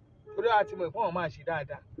torí àti mọ̀ ìfọ̀n máa ṣe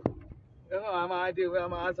dáadáa ẹ̀rọ àwọn máa dé wọ́n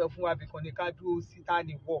máa sọ fún wa bìkan ní ká dúró sí ta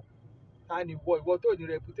ni wọ̀ ìwọ tó ní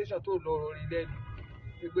reputation tó lọ orin lẹ́nu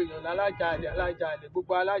gbogbo èèyàn alájàalẹ̀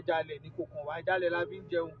gbogbo alájàalẹ̀ ní kò kàn wá jálẹ̀ la fi ń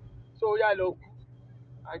jẹun tó yá lọ kú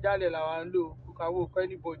àjálẹ̀ làwa ń lò kò káwó kọ́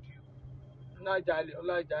anybody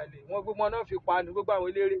ọlájálẹ̀ wọ́n gbogbo náà fi panu gbogbo àwọn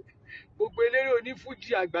eléré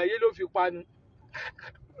onífújì àgbáyé ló fi panu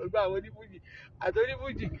gbogbo àwọn onífújì àti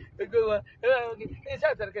onífújì gbogbo wọn iṣẹ́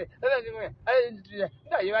àtẹ̀kẹ́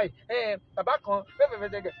nígbà yìí báyìí bàbá kan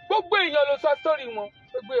fẹ́fẹ́fẹ́ gbogbo èèyàn ló sọ sórí wọn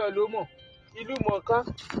gbogbo èèyàn ló mọ̀ ìlú mọ̀ọ́ká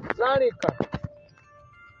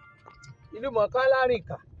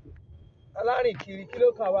lárìnkà alárìnkiri kí ló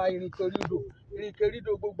kàn wá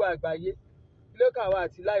ìrìnkèrídò gbogbo àgbáyé kí ló kàn wá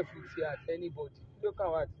àti láìfù ti àti anybody kí ló kàn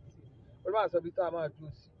wá àti ti olùmọ̀ àṣọ bí tá a máa dúró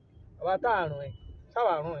sí àwa tá a ràn ẹ́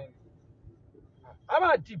sáwà ràn ẹ́ a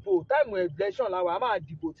máa dìbò táìmù election làwọn a máa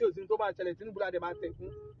dìbò tí òsín tó máa ṣẹlẹ̀ Tinubu láti máa tẹ̀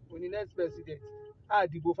fún òní next president a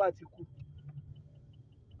dìbò fátikù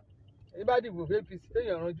èyí bá dìbò fún APC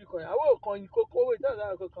téèyàn ranjú kan yẹn àwọn òkan yìí kókó owó ìtàn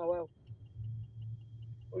ìdára kankan wá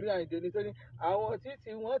orí Àyìndé nítorí àwọn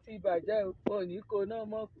títí wọn ti bàjẹ́ ò ní kó náà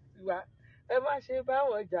mọ́ tiwa ẹ má ṣe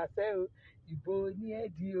báwọn jàṣẹ́ o ìbò ní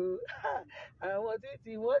ẹ̀dí o àwọn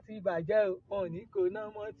títí wọn ti bàjẹ́ ò ní kó náà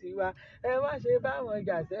mọ́ tiwa ẹ má ṣe báwọn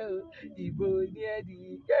jàṣẹ́ o ìbò ní ẹ̀dí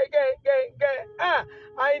gẹ́gẹ́gẹ́gẹ́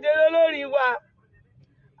Àyìndé lólórí wa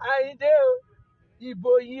Àyìndé o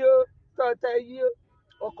ìbò yìí o tọ̀tẹ̀ yìí o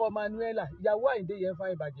ọkọ Manuela ìyàwó Àyìndé yẹn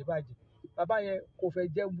fáyín bàjẹ́bàjẹ́ bàbá yẹn kò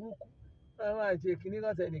fẹ́ jẹun burúkú wọ́n máa ṣe kinní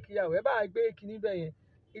kan tẹ̀lé kíyàwó ẹ bá gbé kinní bẹ̀ yẹn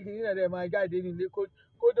kí kinní náà dẹ̀ máa jáde nílé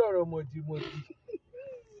kó dọ̀rọ̀ mọ̀dìmọ̀dì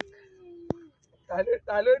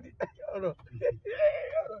ta ló ní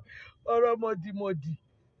ọ̀rọ̀ mọ̀dìmọ̀dì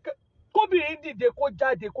kóbìnrin dìde kó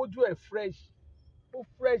jáde kójú ẹ̀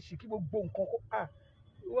fresh kí gbogbo nǹkan kó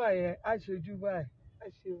wà yẹn á ṣojú báyìí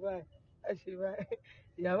á ṣe báyìí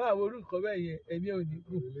ìyàwó àwọn orúkọ bẹ́ẹ̀ yẹn ẹ̀mí ò ní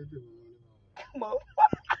kú.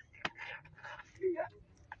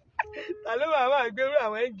 Ta ló máa gbérú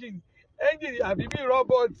àwọn ẹ́ńjìnì àbí bí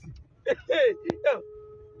rọ́bọ̀tì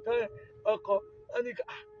ọkọ̀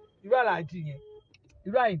irú àlàjì yẹn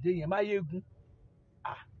irú Àyìndé yẹn máa yégun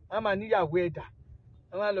wọ́n máa níyàwó ẹ̀dà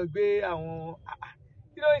wọ́n máa lọ gbé àwọn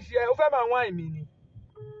kí ló ń ṣe ẹ́ ó fẹ́ máa wá èmi ni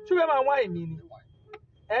ṣó fẹ́ máa wá èmi ni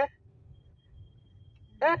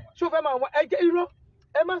ṣó fẹ́ máa wá ẹjẹ́ irọ́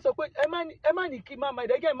ẹ má sọ pé ẹ má ní kí má máa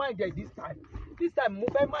ẹ̀jẹ̀ má jẹ̀ this time mo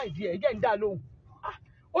fẹ́ má ìdí ẹ̀ ẹ̀jẹ̀ ń dá lóhùn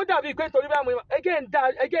ó dàbí pé torí bá mo ẹ̀jẹ̀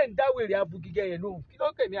ń dá wèrè abugigẹ yẹn lóhùn kí ló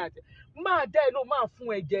kèmí àtẹ máa dá ẹ lóhùn máa fún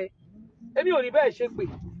ẹ jẹ èmi ò ní bẹ́ẹ̀ ṣe pé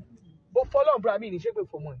ó fọlọ́n bra mi ní ṣe pé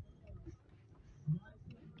fọmọ ẹ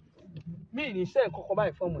mi ní ṣe nǹkan kan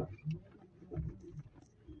báyìí fọmọ ẹ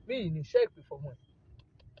mi ní ṣe ìpè fọmọ ẹ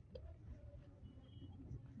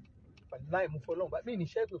láì mú fọlọ́n bá mi ní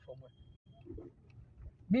ṣe ìpè fọmọ ẹ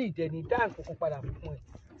mi ìdẹ̀ ní dá nǹkan kan padà fún ẹ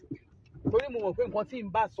torí mo mọ̀ pé nǹkan tí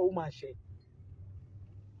n bá sọ ó máa ṣẹ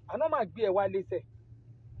àná máa gbé ẹ wá lẹ́sẹ̀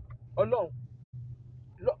ọlọ́run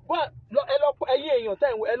ẹ̀yin èèyàn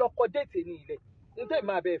tẹ́ ẹ lọ kọ déètì ní ilẹ̀ ní tẹ́ ẹ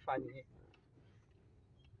máa bẹ́ẹ̀ fà nìyẹn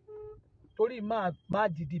torí máa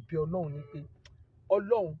dìdí bí ọlọ́run ní pé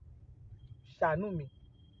ọlọ́run ṣàánú mi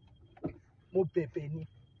mo bẹ̀bẹ̀ ni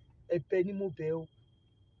ẹ̀bẹ̀ ni mo bẹ̀ o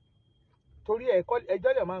torí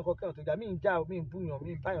ẹjọ́ lè máa ń kọ́ kẹ́hìn tó jà mí ń já o mí ń búyàn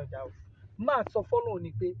mí ń báyàn já o máa sọ fọ́lọ́run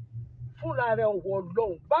ni pé fúnra rẹ̀ ọwọ́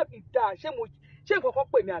ọlọ́run bá mi dáa ṣé nǹkan kan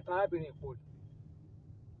pè mí àtàrábìnrin ìpò rẹ̀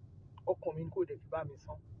ọkàn mi kò dẹ̀ fi bá mi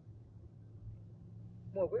sán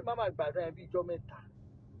mo rò pé má máa gbàdúrà yẹn bí ijọ́ mẹ́ta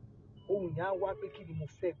ohun yẹn á wá pé kí ni mo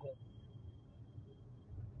fẹ́ gan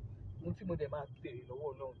ohun tí mo dẹ̀ máa béèrè lọ́wọ́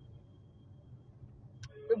ọlọ́run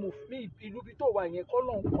pé mo fi ìlú bí tó wà yẹn kọ́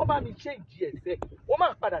lọ́hùn wọ́n bá mi ṣe ìjì ẹ̀sẹ̀ wọ́n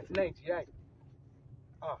máa padà sí Nàìjíríà yìí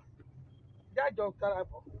jájọ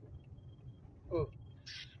tarapọ̀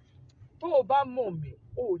tó o bá mọ̀ mí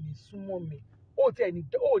o ò ní súnmọ́ mi o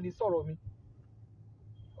ò ní sọ̀rọ̀ mi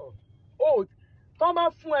tó bá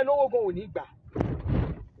fún ẹ lówó gan ò ní gbà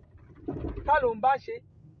ká ló ń bá ṣe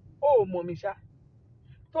o ò mọ̀ mi ṣá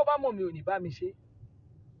tó bá mọ̀ mi ò ní bá mi ṣe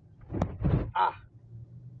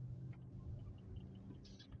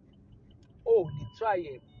o ò ní try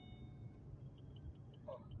ẹ̀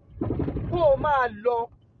kó o máa lọ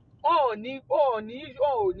ọ̀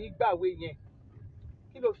ní gbàwé yẹn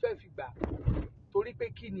kí ló fẹ́ fi gbà torí pé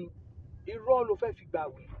kí ni irọ́ ló fẹ́ fi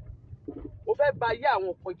gbàwé o fẹ́ bà ayé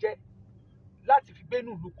àwọn kan jẹ́ láti fi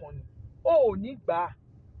gbénú ìlú kan ni o ò ní gbà á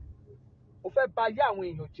o fẹ́ bà ayé àwọn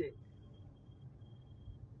èèyàn jẹ́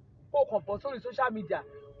kó o kàn bọ́ sórí social media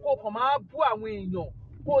kó o kàn máa bú àwọn èèyàn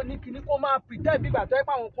kó o ní kíní kó o máa pretend bí ìgbà tó yẹ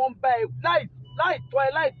pé àwọn kan ń bá ẹ láì tọ́ ẹ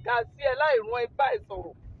láì dá sí ẹ láì rán ẹ bá ẹ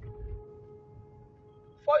sọ̀rọ̀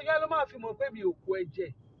fọyín ló máa fi mọ̀ pé mi ò kó ẹ jẹ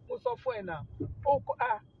mo sọ fún ẹ náà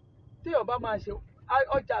téèyàn bá máa ṣe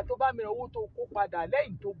ọjà tó bá mi owó tó kó padà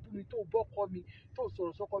lẹ́yìn tó bú mi tó bọ́kọ mi tó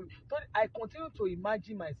sọ̀rọ̀ sọ́kọ mi I continue to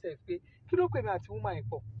imagine myself pé kí ló pè mí àti woman yìí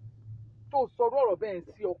pọ̀ tó sọ̀rọ̀ ọ̀rọ̀ bẹ́ẹ̀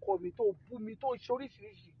sí ọkọ mi tó bú mi tó ṣe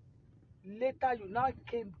oríṣiríṣi later you now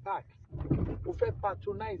came back o fẹ́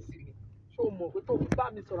patronize mi ṣé o mọ̀ pé tó bá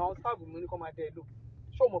mi sọ̀rọ̀ àwọn sáàbù mi ní kó máa dẹ ẹ lò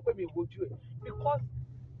ṣé o mọ̀ pé mi ò wojú ẹ̀ because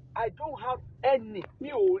I don't have any mi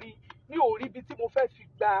ò rí ibi tí mo fẹ́ fi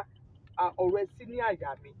gba ọ̀rọ̀ ẹ sí ní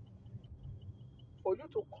àyà mi for you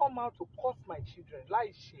to come out to curse my children láì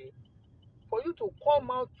ṣe for you to come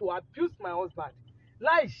out to abuse my husband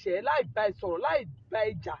láì ṣe láì bá ẹ sọ̀rọ̀ láì bá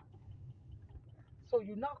ẹ jà so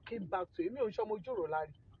you now came back to èmi ò ń ṣọmọ ojú ọ̀rọ̀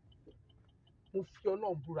lárí mo fi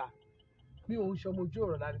Ọlọ́run búra mi ò ń ṣọmọ ojú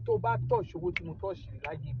ọ̀rọ̀ lárí tó bá tọ̀ṣì owó tí mo tọ̀ṣì rí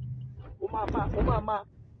láyé mi ó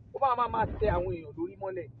máa tẹ àwọn èèyàn lórí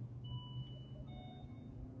mọ́lẹ̀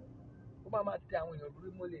ó máa tẹ àwọn èèyàn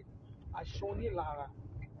lórí mọ́lẹ̀ aṣọ onílara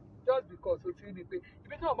just because o ti rí mi pé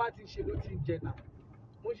ibi tí wọn bá ti ń ṣe ló ti ń jẹ náà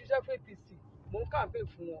mo ń ṣiṣẹ́ fún APC mo ń campaign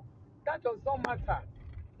fún wọn that does not matter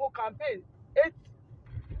mo campaign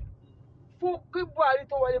fún kí Buhari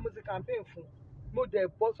tó wáyé mo ti campaign fún mo dẹ̀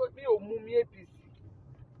bọ́ sórí mi ò mú mi APC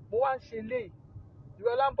mo wá ń ṣe léyìí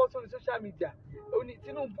ìrọ̀lá ń bọ́ sórí social media ó ní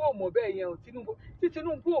Tinubu ò mọ̀ bẹ́ẹ̀ yẹn o tí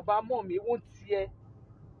Tinubu ò bá mọ̀ mí ó ń tiẹ̀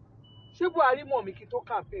ṣé Buhari mọ̀ mí kí n tó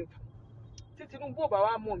campaign fún tí Tinubu ò bá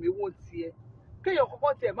wá mọ̀ mí ó ń tiẹ̀ kéèyàn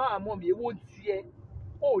kọ́kọ́ tiẹ̀ máa mọ̀ mí ó ń tiẹ̀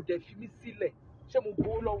ó dẹ̀ fi mí sílẹ̀ ṣé mo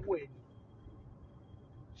gbowó lọ́wọ́ ẹ̀ ni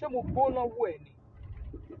ṣé mo gbowó lọ́wọ́ ẹ̀ ni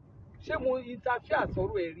ṣé mo interfere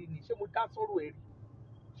sọ̀rọ̀ ẹ̀ rí ni ṣé mo dá sọ̀rọ̀ ẹ̀ rí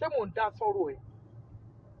ṣé mo ń dá sọ̀rọ̀ ẹ̀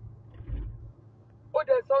ó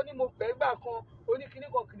dẹ̀ sọ ní mo pè é gbà kan oníkíní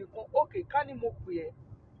kan kìnì kan ókè ká ní mo pè ẹ́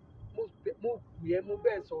mo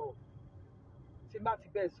bẹ́ẹ̀ sọ̀rọ̀ tí má ti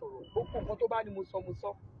bẹ́ẹ̀ sọ̀rọ̀ gbogbo nǹkan tó bá ní mo sọ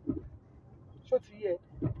ṣó ti yẹ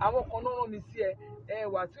àwọn kan náà rán mi sí ẹ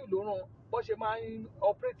Wàsíù ló rán bó ṣe máa ń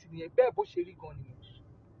operate nìyẹn bẹ́ẹ̀ bó ṣe rí gan nìyẹn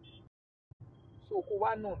so kó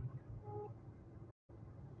wá náà mi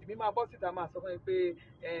èmi máa bọ́ síta máa sọ fún ẹ pé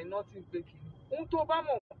nothing pé kìíní ohun tó bá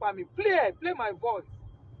mọ̀ pa mi play my voice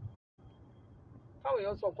káwọn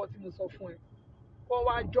èèyàn sọ nǹkan tí mo sọ fún ẹ kán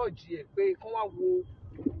wá jọ́ọ̀jì ẹ pé kán wá wo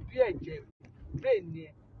bí ẹ̀jẹ̀ brain ẹ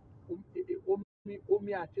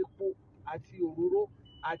omi àti epo àti òróró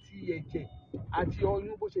àti ẹ̀jẹ̀ àti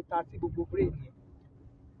ọyún bó ṣe ta sí gbogbo brain ẹ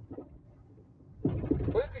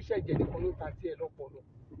orí kìí ṣe ẹ̀jẹ̀ nìkan ló ta sí ẹ lọ́pọlọ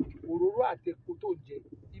òróró àti epo tó jẹ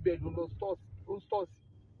ibẹ̀ ló lọ stọ́ọ̀sì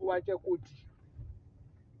ó wá jẹ́ kó di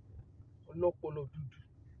ọlọ́pọlọ dúdú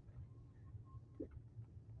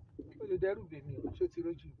ó lè dẹ́rù bèmí o ṣó ti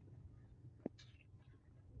rójú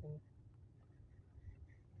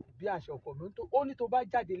bí àṣà ọkọ mi ó ní tó bá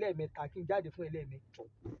jáde lẹ́ẹ̀mẹ́ta kí n jáde fún ẹ lẹ́ẹ̀mẹ́jọ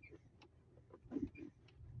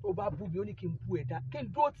tó bá bú mi ó ní kí n bú ẹ dá kí n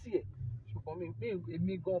dúró tiẹ̀ ṣùgbọ́n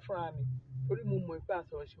èmi gan fúnra mi torí mo mọ̀ pé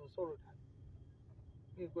àsọ̀rọ̀ ṣe ń sọ̀rọ̀ dà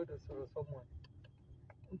mi gbọ́dọ̀ sọ̀rọ̀ sọ́mọ ẹ̀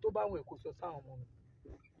n tó bá wọn èkó sọ sáwọn ọmọ mi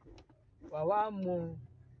wà wá mọ̀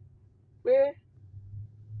pé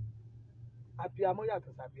abiyamọ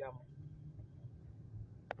yàtọ̀ sàbíamọ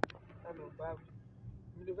lálọ́ bá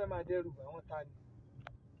mi ló fẹ́ máa dẹ́rù àwọn ta ni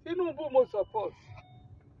Tinubu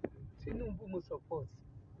mo support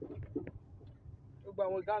gbogbo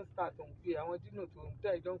àwọn gangster tó ń pè àwọn dínà tó ń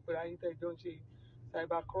tẹ́ ìjọ ń pera yín tẹ́ ìjọ ń ṣe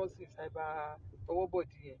cyber crossing cyber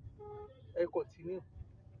tọwọ́bọ̀dì yẹn ẹ continue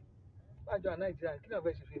bájọ à Nàìjíríà kí náà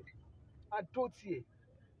fẹ́ ṣe fẹ́ adó tiẹ̀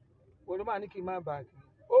wọ́n ló máa ní kí n má bàa kiri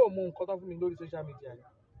ó mú nǹkan tó fún mi lórí social media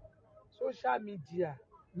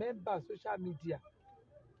ni member social media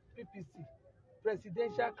PPC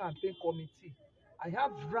presidential campaign committee I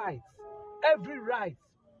have rights every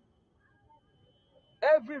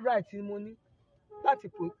right ni mo ní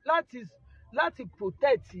láti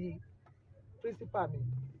protect principal mi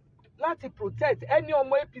láti protect any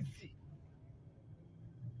ọmọ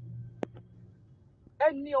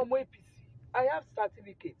APC I have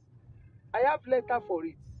certificate I have letter for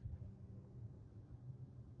it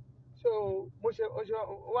so mo ṣe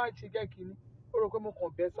wá ṣe jẹ́ kínní ó rò pé mo kàn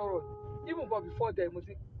bẹ́ sọ̀rọ̀ ni even but before then mo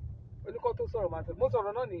ti oníkọ́ tó sọ̀rọ̀ máa sọ mo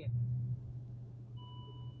sọ̀rọ̀ náà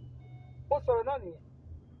nìyẹn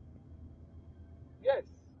yes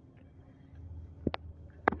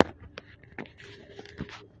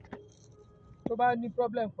tó bá ní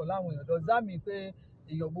problem pọ̀ láwọn èèyàn does that mean pé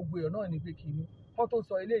èèyàn gbogbo èèyàn náà ní pé kínní kọ́ tó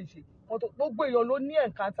sọ eléyìí ṣe gbogbo èèyàn ló ní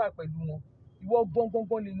encounter pẹ̀lú wọn ìwọ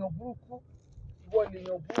gbọ̀ngbọ̀ngbọ̀n lèèyàn burúkú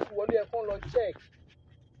wọ́n lé ẹ̀kọ́ lọ check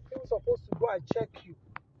people supposed to go and check you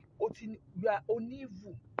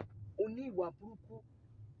oní ìwà burúkú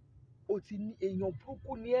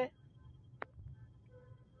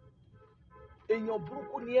èèyàn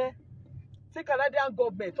burúkú ni ẹ́ tí Canadian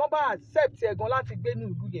government wọ́n bá accept ẹ̀ gan láti gbé ní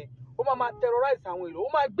ìlú yẹn ó máa terrorize àwọn èèyàn ó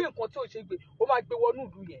máa gbé nǹkan tí ò ṣe gbé ó máa gbé wọnú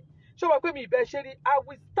ìlú yẹn ṣé o mọ̀ pé mi ìbẹ́ ṣe rí I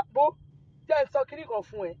will stop jẹ́ ẹ sọ kíní kan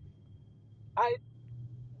fún ẹ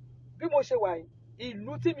bí mo ṣe wà yìí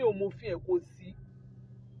ìlú tí mi ò mọ̀ òfin ẹ̀ kò sí.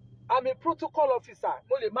 I'm a protocol officer.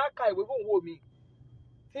 Mo lè má ka ìwé fún wo mi.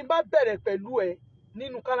 Tí n bá bẹ̀rẹ̀ pẹ̀lú ẹ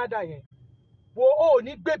nínú Canada yẹn, wo ò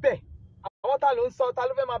ní gbé bẹ̀. Àwọn ta ló ń sọ, ta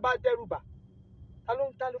ló fẹ́ máa bá dẹ́rùbà? Ta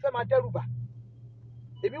ló fẹ́ máa dẹ́rùbà?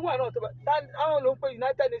 Èmi wà náà tó bá, àwọn ló ń pè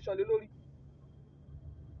United Nations lé lórí.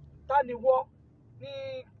 Ta ni wọ́ ní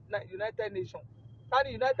United Nations? Ta ni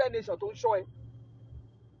United Nations tó ń ṣọ́ ẹ?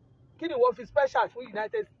 Kí ni wọ́n fi special fún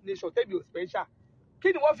United Nations tẹ́bi ò special?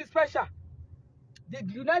 Kí ni wọ́n fi special? The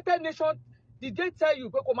United Nations, did they tell you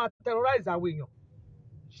pé kó máa terrorize àwọn èèyàn?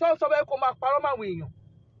 Ṣé wọ́n sọ fẹ́ kó máa parọ́ mọ́ àwọn èèyàn?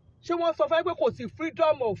 Ṣé wọ́n sọ fẹ́ pé kò sí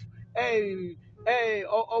freedom of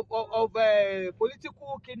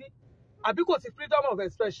political kini? Àbí kò sí freedom of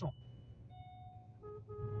expression?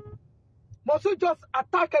 Must you just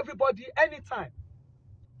attack everybody anytime?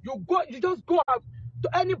 You just go out to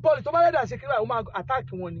anybody tó bá rẹ́dà ṣe kí wọ́n máa attack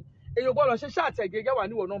wọn ni. Èyàn gbọ́dọ̀ ṣe ṣáàtì ẹ̀gẹ́gẹ́ wà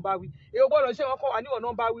níwọ̀n nọ́mbà wí. Èyàn gbọ́dọ̀ ṣe wọn kọ́ wà níwọ̀n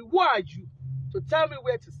nọ́mbà wí. Who are you to tell me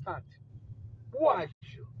where to stand? Who are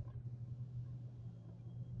you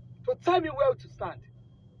to tell me where to stand?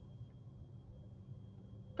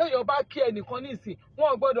 Téèyàn bá kí ẹnìkan nísìn,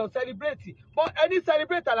 wọn gbọ́dọ̀ celebrate. But any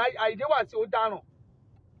celebrate Àyìndé wà tí ó dáràn.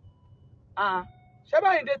 Ṣé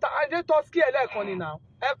báyìí Àyìndé tọ́ sí ẹlẹ́ẹ̀kan ni náà?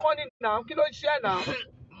 Ẹ̀kan ni náà, kí ló ń ṣe ẹ̀ náà?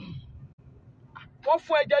 Wọ́n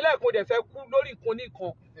fún ẹ̀jẹ̀ lẹ́ẹ̀kan dẹ̀ fẹ́ kú lórí ìkan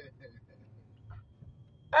nìkan.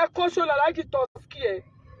 Ẹ̀kan ṣó làlájì tọ́ sí ẹ̀.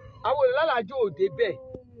 Àwọn olùlàlájì ò dé bẹ́ẹ̀.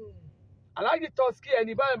 Alájì tọ́ sí ẹ̀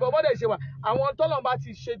ní báyìí bọ́dẹ̀ ṣe wà. Àwọn tọ́lọ̀ bá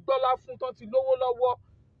ti ṣe gbọ́lá fún tán ti lówó lọ́wọ́.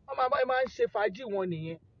 Wọ́n máa ń ṣe fàájì wọn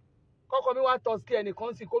nìyẹn. Kọ́kọ́ mi wá tọ́ sí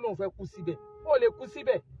ẹnìkan sì kó lóun fẹ́ kú síbẹ̀. Ó lè kú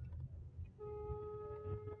síbẹ̀.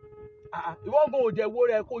 Ìwọ́n gan òde wo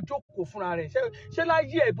rẹ̀ kó jókòó fúnra rẹ̀. Ṣé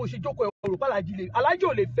láyé ẹ̀ bó ṣe jókòó ẹ̀ òrùpá alájì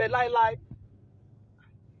ò lè fẹ́ láéláé.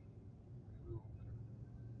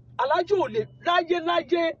 Alájì ò lè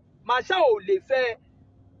láyé màṣá ò lè fẹ́.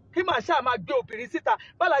 Kí màṣá máa gbé obìnrin síta.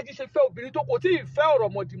 Bálájì ṣe fẹ́ obìnrin tó kò tí ì fẹ́ ọ̀rọ̀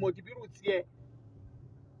mọ̀dìmọ̀dì bírù tiẹ̀.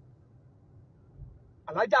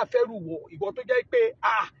 Alájà fẹ́rù wọ̀ ìwọ tó jẹ́ pé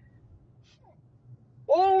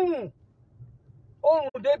oòrùn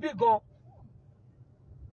débí gan.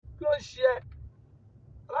 Kí ló ṣe ẹ́?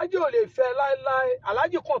 Alájì ò lè fẹ́ láéláé.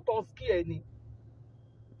 Alájì kan tọ́ sí ẹ̀ ni.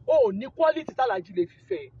 Ó ní quality tálájì lè fi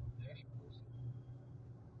fẹ́.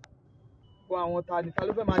 Àwọn ta ni ta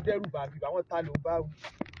ló fẹ́ máa dẹ́rù bàbí àwọn ta ló bá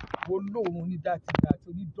wo lóòrùn ní dátìdátì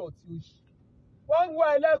onídọ̀tí òṣì. Wọ́n ń wá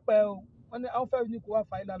ẹlẹ́pẹ̀ẹ́ o. Wọ́n ní àwọn fẹ́ ní kó wá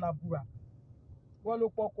fa ilá labúra. Wọ́n ló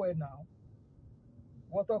pọ́kọ ẹ̀ náà.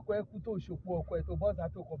 Wọ́n tọ́kọ ẹ kú tó ṣòpó ọkọ ẹ̀ tó bọ́ọ̀sà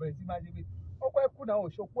tó kọ̀ bẹ̀rẹ̀ sí máa ṣe pé ọkọ ẹ kú náà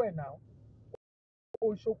òṣòpó ẹ̀ náà.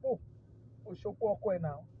 Òṣòpó ọkọ ẹ̀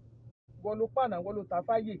náà. Wọ́n ló pàànà wọ́n ló ta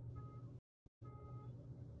fáyè.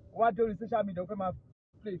 Wọ́n á dórí social media fẹ́ máa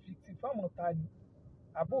play victim fáwọn ta ni.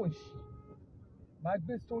 Àbó òṣì. Màá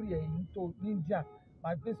gbé story ẹ̀ ní India.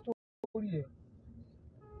 Màá gbé story ẹ̀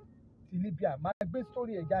ti Libya. Màá gbé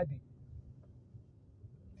story ẹ̀ jáde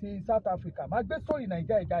ti South Africa. Màá gbé story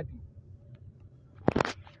Nàìjíríà jáde.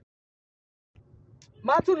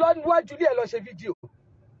 Màá tún lọ níwájú ilé ẹ̀ lọ ṣe fídíò.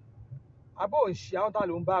 Àbó òṣì àwọn ta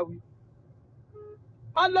ló ń bá wí.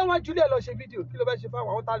 Màá lọ wájú ilé ẹ̀ lọ ṣe fídíò. Kí ló fẹ́ ṣe fáwọn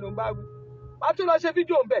àwọn ta ló ń bá wí. Màá tún lọ ṣe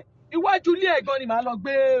fídíò ń bẹ̀. Iwájú ilé ẹ̀ gan ni màá lọ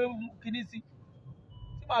gbé kíní sí.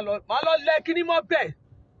 Màá lọ lẹ kíní mọ́ bẹ́ẹ̀.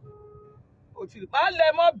 Màá lẹ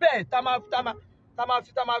mọ́ bẹ́ẹ̀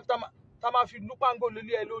tá máa fi lúpángó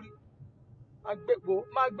lórí ẹ lórí.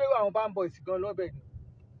 Máa gbé àwọn band boys gan lọ́bẹ̀ ni.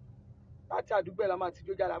 Láti àdúgbò ẹ̀ la máa ti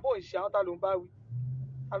jó jáde. Àbó ìṣe àwọn ta ló ń bá wí.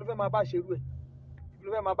 Ta ló fẹ́ máa bá ṣe irú ẹ̀? Ta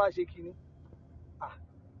ló fẹ́ máa bá ṣe kíní?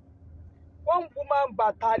 One woman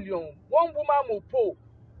battalion, one woman mopo.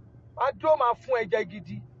 Adó máa fún ẹ̀jẹ̀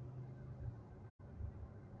gidi.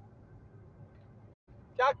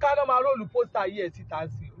 Kíáká ló máa róòlù pósítà yìí ẹ̀ síta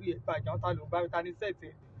sí orí ẹ̀ bàjẹ́ àwọn ta ló ń bá wí. Ta ní sẹ́ẹ̀tì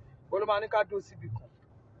ẹ̀. Wọ́n ló máa ní ká dó síbi kan.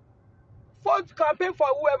 Vote campaign for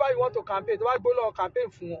whoever you want to campaign. Tó bá gbó lọ campaign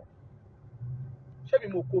fún wọn. Ṣé mi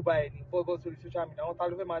mo kó ba ẹ̀ ní bọ́ọ̀bọ́ sórí social media? Àwọn ta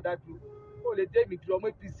ló fẹ́ máa dá dúró? Ó lè dé mi dúró ọmọ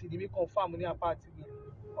APC ni mi confam ní apá àti mi.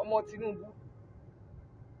 Ọmọ Tinubu.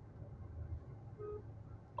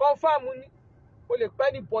 Confam ní. O lè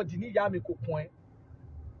pẹ́ ní bọ́dì ní ìyá mi kò kàn ẹ́.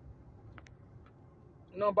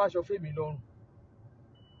 Iná bá aṣọ fèmí lọ́rùn.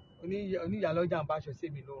 Oníyàlọ́jà ń bá aṣọ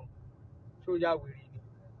sèmi lọ́rùn. Ṣó yá wèrè ni?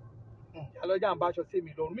 Ìyàlọ́jà ń bá aṣọ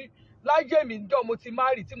sèmi lọ́rùn. Láyé mi ǹjọ́ mo ti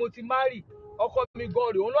márì tí mo ti márì. Ọkọ mi gan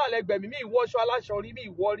rè òun ló àlẹ́gbẹ̀ẹ́ mi. Mi ìwọṣọ aláṣọ rí mi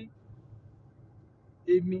ìwọ rí.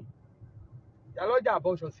 Èmi. Ìyàlọ́jà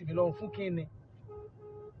àbọ̀ṣọ sí mi lọ́rùn fún kíni?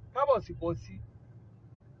 Kábọ̀ sí bọ́ sí.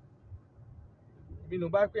 Èmi ló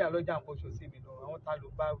bá pé ìyàlọ́jà àbọ̀ṣọ sí mi lọ́rùn. Àwọn ta ló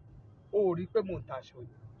bá ó rí pé mò ń taṣọ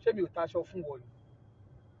yìí. Ṣé mi ò taṣọ fún wọ yìí?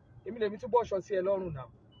 Èmi lèmi tún bọ́ṣọ sí ẹ lọ́rùn náà.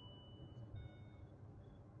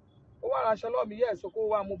 wá raṣọ lọ́wọ́ mi yẹ́ ẹ̀sọ́ kó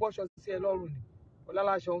wá mú bọ́ṣọ sí ẹ lọ́rùn ni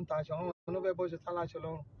ọláláṣọ ń ta aṣọ àwọn ọ̀nà fẹ́ bọ́ṣọ sáláṣọ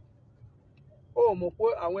lọ́rùn ó mọ̀ pé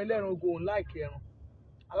àwọn ẹlẹ́ran ogun òun láìkì ẹran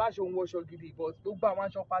aláṣọ òun wọṣọ gidi but gbogbo àwọn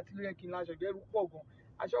aṣọ pátí ló yẹ kí n láṣọ jẹ́rú pọ̀ gan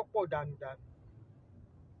aṣọ pọ̀ dànù dànù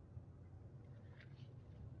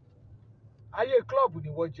ayé club ni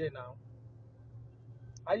wọ́n jẹ náà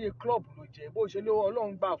ayé club ló jẹ bó ṣe lówó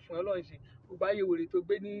ọlọ́run gbà fún ẹ ọlọ́run ṣe gbogbo ayé wèrè tó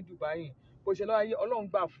gbé ní Dubai yẹn bó ṣe lọ́wọ́ ayé ọlọ́run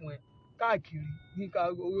gbà fún ẹ káàkiri ní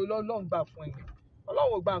ọlọ́run gbà fún ẹ yẹn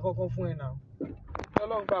ọlọ́run ò gbà kankan fún ẹ náà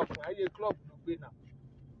ọlọ́run gbà fún ẹ ayé club ló gbé náà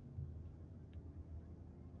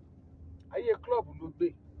ayé club ló gbé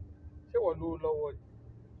ṣé wọ́n lówó lọ́wọ́ ni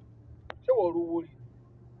ṣé wọ́n rówó rí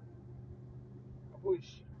àbó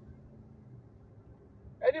ìṣe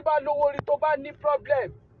ẹni bá lówó rí tó bá ní problem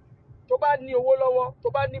tó bá ní owó lọ́wọ́ tó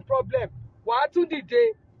bá ní problem wàá tún dìde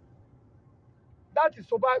that is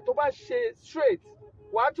tó bá ṣe straight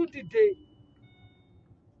wàá tún dìde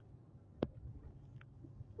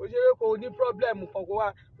ó ṣe é kó ní problem kan kó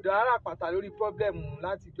wá rárá pàtà lórí problem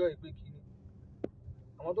láti jọ ìpè kìíní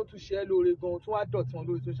àwọn tó tún ṣe é lóore gan tún wá dọ̀tí wọn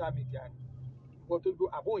lórí social media ni ìwọ tó gbó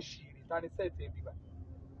àbó òṣìírí tani sẹ́ẹ̀tì ẹ̀bí bá.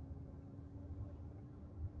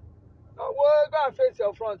 Owó go and face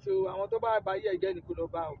your front o àwọn tó bá bá yẹ ẹ̀jẹ̀ nìkan ló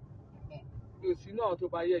bá o mi ò sí náà tó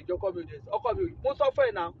bá yẹ ẹ̀jẹ̀ ọkọ mi ò dẹ̀ ọkọ mi ò mo sọ fún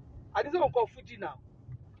ẹ náà àdìsẹ́ òun kọ fújì náà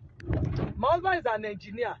my husband is an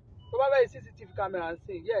engineer tó bá bẹ́ẹ̀ CCTV camera and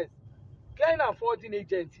sin yes clearing and forwarding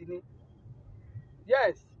agent ni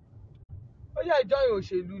yes ó yẹ ìjọyìn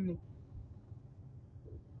òṣèlú ni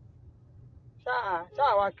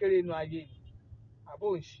ṣáà wá kéré inú ayé ni àbó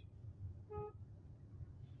òṣì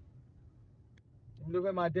èmi ló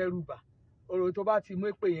fẹ́ máa dẹ́rù bà ọ̀rọ̀ tó bá ti mú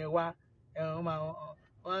èpè yẹn wá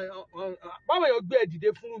báwo èèyàn gbé ẹ dìde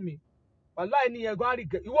fún mi wàláì ní yẹn gan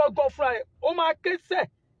àrígẹ ìwọ gan fúnra rẹ ó máa késẹ̀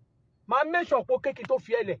máa mẹ́sàn pé kéèkì tó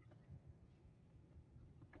fi ẹ lẹ̀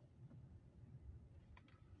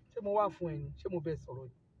ṣé mo wá fún ẹ ni ṣé mo bẹ sọ̀rọ̀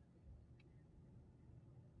yìí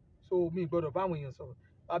so mi gbọ́dọ̀ báwọn èèyàn sọ̀rọ̀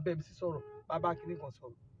bá bẹ mi sí sọ̀rọ̀ bá bá kinní kan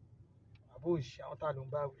sọ̀rọ̀ àbó òṣì àwọn tá ló ń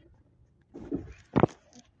bá wí.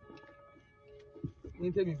 ní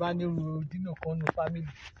tèmi bá ní ru dínà kan nu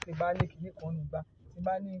fámìlì tí bá ní kinní kan nu gbá tí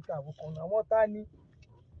bá ní ìkàwé kan nu àwọn tá ní.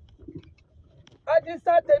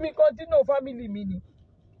 Àdìsá tèmi kan dínà fámìlì mi ni.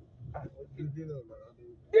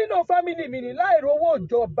 Dínà fámìlì mi ni láì rówó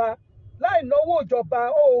ìjọba láì náwó ìjọba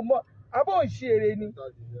ó mọ àbó òṣèré ni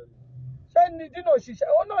ṣé ní dínà òṣìṣẹ́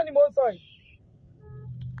ó náà ni mo ń sọ yìí.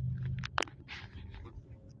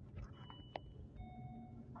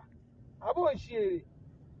 àbó òṣèré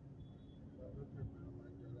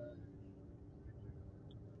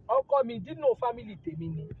ọkọ mi dínà fámìlì tèmi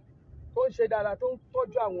ni tó ń ṣe dáadáa tó ń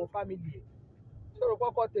tọ́jú àwọn fámìlì ẹ̀ sọ̀rọ̀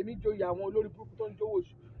kọ́kọ́ tèmi joyè àwọn olórí burúkú tó ń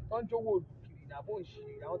jówó olùkiri nàbó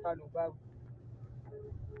òṣèré àwọn ta ló bá wù.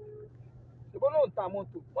 ṣùgbọ́n ló ń ta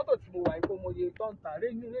mọ́tò tí mo wà yìí kó mọ iye tó ń ta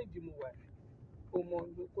réǹjì mo wà yìí kó mọ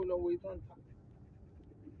kó lọ wo iye tó ń ta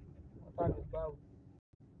àwọn ta ló bá wù.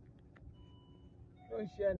 ló ń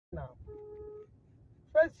ṣe ẹ̀ náà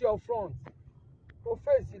face your front go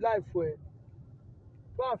face life ẹ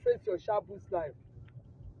go and face your shabu's life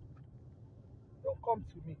don't come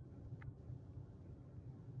to me.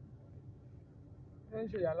 ló ń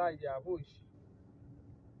ṣe yàrá ìyá àbó ìṣe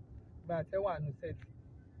gba àtẹ́wà nù sẹ́ẹ̀tì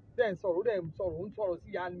dẹ̀ ń sọ̀rọ̀ ó dẹ̀ ń sọ̀rọ̀ ó ń sọ̀rọ̀ sí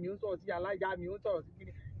ìyá mi ó ń sọ̀rọ̀ sí aláya mi ó ń sọ̀rọ̀ sí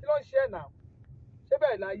kíni kí ló ń ṣe ẹ̀ náà ṣé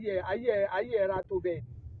bẹ́ẹ̀ ni ayé ẹ̀ ra tó bẹ́ẹ̀ ni.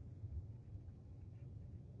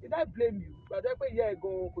 Did I blame you gbàdúrà pé ìyá ẹ̀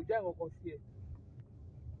gan-an kò jẹ́ nǹkan kan sí ẹ.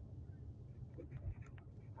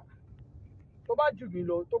 tó bá jù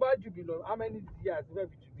mí lọ how many years ló fẹ́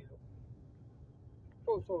fi jù mí lọ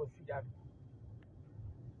tó sọ̀rọ̀ sí ìyá mi.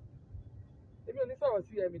 èmi ò ní sọ̀rọ̀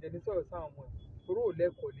sí ẹ̀mí dẹ̀ ní sọ̀rọ̀ sáwọn ọmọ ẹ̀ torí ò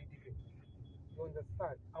lẹ́kọ̀ọ́ lédi rẹ̀ you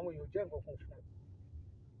understand àwọn èèyàn jẹ́ nǹkan kan fún ẹ.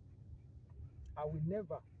 I will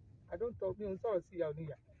never I don't talk mi ò ń sọ̀rọ̀ sí ìyá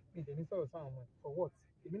oníyà mi dẹ̀ ní sọ̀rọ̀ sáwọn ọmọ ẹ̀ for what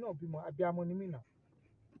èmi náà bímọ abiyamọ ni mí náà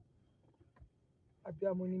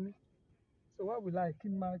abiyamọ ni mí so why will I kí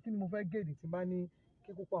ni mo fẹ́ gèdè tí n bá ní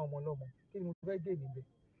kí kópa ọmọ ọlọ́mọ kí ni mo fẹ́ gèdè bẹ́ẹ̀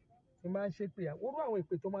tí n bá ń ṣépè orú àwọn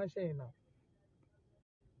èpè tó máa ń ṣẹ̀yìn náà.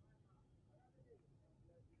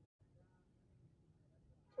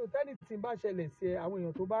 so tẹ́lẹ̀ tí n bá ṣẹlẹ̀ sí ẹ àwọn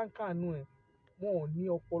èèyàn tó bá ń kàánú ẹ wọn ò ní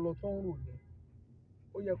ọpọlọ tó ń rò ní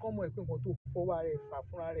ó yẹ kọ́ mọ̀ ẹ́ pé nǹkan tó fọwọ́ rẹ̀ fà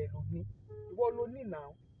fúnra rẹ̀ ló ní ìwọ ló ní náà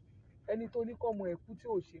ẹni tó ní kọ́mọ ẹ̀ kú tí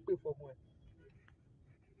ò ṣe pé fọmọ ẹ̀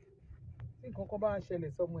tí nǹkan kan bá ń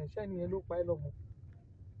ṣẹlẹ̀ sọmọ ẹ̀ ṣẹ́ni yẹn ló pa ẹ́ lọ́mọ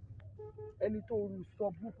ẹni tó sọ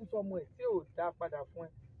burúkú sọmọ ẹ̀ tí ò dá padà fún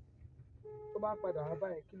ẹ tó bá padà wá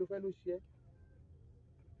báyìí kí ló fẹ́ ló ṣe ẹ́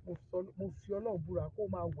mo fi Ọlọ́run búra kó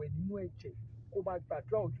máa wẹ̀ nínú ẹ̀jẹ̀ kó máa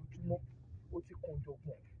gbàdúrà ojoojúmọ́ ó ti kàn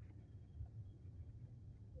jọ̀gbọ̀n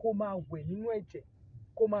kó máa wẹ̀ nínú ẹ̀jẹ̀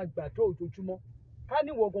kó máa gbàdúrà ojoojúmọ́ ká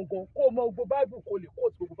níwọ̀ gangan kó mọ gbogbo báìbù kó lè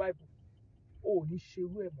kóòtù gbogbo báìbù o ò ní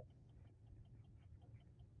ṣerú ẹ̀ mọ́.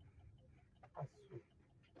 àṣù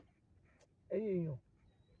ẹ̀yin èèyàn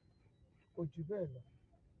kò jù bẹ́ẹ̀ lọ.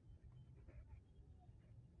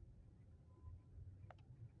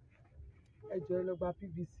 ẹ jọ̀ọ́ ẹ lọ gba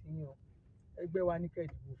PVC yẹn o ẹgbẹ́ wa ní kẹ́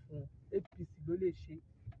dìbò fún APC ló lè ṣe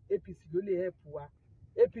APC ló lè help wa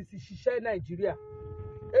APC ṣiṣẹ́ Nàìjíríà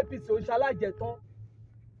APC ó ń ṣalájẹtán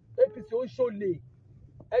APC ó ń ṣolè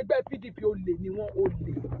ẹgbẹ́ PDP olè ni wọ́n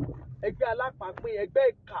olè ẹgbẹ́ alápàpín ẹgbẹ́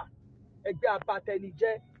ìkà ẹgbẹ́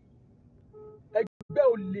abatẹnijẹ́ ẹgbẹ́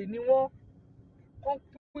olè ni wọ́n kán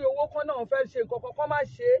pín owó kan náà fẹ́ ṣe nǹkan kan kán má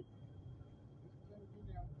ṣe é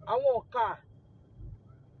àwọn ọ̀kà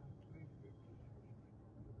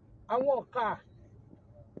àwọn ọ̀kà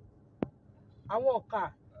àwọn ọ̀kà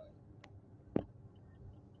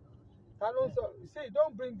ta ló ń sọ say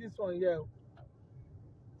don't bring this one here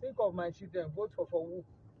think of my children vote for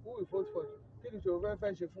who will vote for you kí ni ìṣòro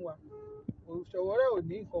fẹ́ ṣe fún wa òṣèwọ́rẹ́ ò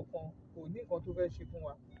ní nǹkan kan kò ní nǹkan tó fẹ́ ṣe fún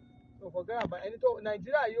wa so forget about ẹni tó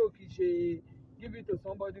Nàìjíríà yóò kì í ṣe give it to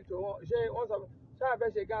somebody to ṣé wọ́n sọ ṣáà fẹ́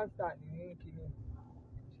ṣe gangster ní kìíní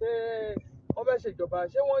ṣé wọ́n fẹ́ ṣèjọba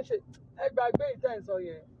ṣé wọ́n ṣe ẹgbàgbé ìtẹ̀sọ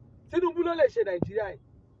yẹn Tinubu ló lè ṣe Nàìjíríà yìí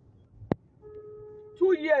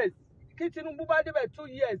 2 years kí Tinubu bá débẹ̀ 2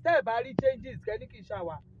 years tẹ́ ẹ̀ bá rí changes kẹ́ni kì í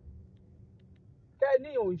ṣàwà kẹ́ni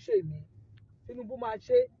òun ṣe mí Tinubu máa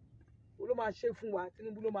ṣe ló máa ṣe fún wa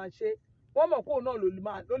Tinubu ló máa ṣe wọ́n mọ̀ pé òun náà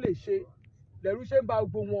ló lè ṣe lẹ́rú ṣe ń ba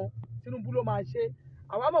gbogbo wọn Tinubu ló máa ṣe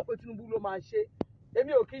àwa mọ̀ pé Tinubu ló máa ṣe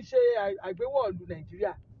èmi ò kí ń ṣe àgbéwọ̀lù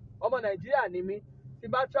Nàìjíríà ọmọ Nàìjíríà ni mí tí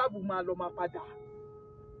bá travel máa lọ máa padà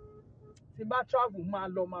tí bá travel máa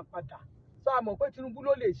lọ máa padà so a mọ̀ pé Tinubu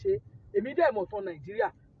ló lè ṣe èmi dẹ̀ mọ̀ tán Nàìjíríà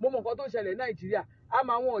mo mọ̀ nǹkan tó ṣẹlẹ̀ Nàìjíríà a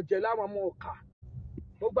máa wọn ọ̀jẹ̀ láwọn ọmọ ọ̀kà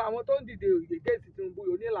gbogbo àwọn tó ń dìde òyìnbó sí Tinubu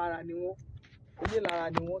onílara ni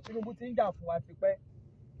wọ́n Tinubu ti ń jà fún wa tipẹ́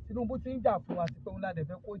Tinubu ti ń jà fún wa tipẹ́ òun ládẹ̀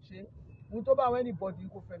fẹ́ kó ṣe ohun tó bá àwọn anybody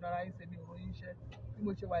kó fẹ́ nara yín ṣe ní ìròyìn iṣẹ́ bí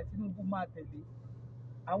mo ṣe wà Tinubu máa tẹ̀lé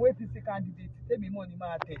àwọn APC candidate tèmi mọ̀ ni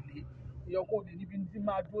máa tẹ̀lé ìyọkọ̀ òde níbi tí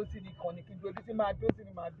máa dúró sí ní kan ní kí n dúró tí máa dúró sí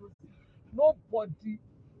ní máa dúró sí nobody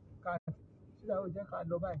can síra ó jẹ́ ká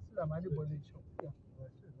lọ báyìí síra máa lè bọ́ lè ṣọ́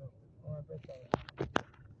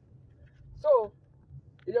so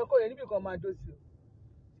ìyọkọ̀ òde níbi kan máa dúró sí o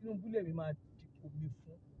Tinubu lèmi máa dìbò mi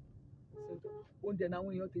fún oúnjẹ náà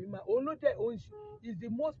àwọn èèyàn tèmi máa òun ló dẹ̀ òun is the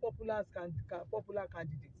most popular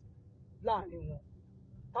candidate láàrin wọn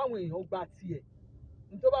táwọn èèyàn gba tiẹ̀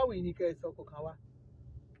ní tó bá wù yín ní kẹ́ ẹ sọ kò kàn wá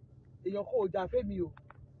èèyàn kò jà fẹ́mi o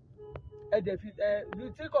ẹ dẹ̀ fi you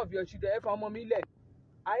think of your children ẹ fa ọmọ mi lẹ̀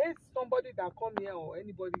I hate somebody that come here or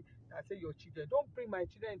anybody that say your children don't bring my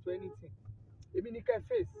children into anything èmi ní kẹ́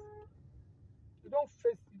face you don't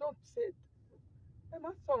say ẹ má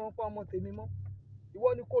sọ̀rọ̀ nípa ọmọ tèmi mọ́ ìwọ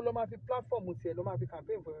ni kó lọ máa fi platform tiẹ̀ lọ máa fi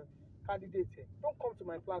campaign for candidate ẹ̀ don't come to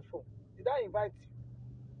my platform did I invite you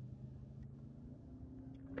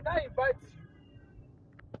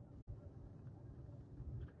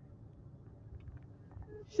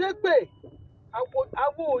ṣé pé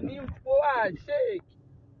àwọn òní fo àṣẹ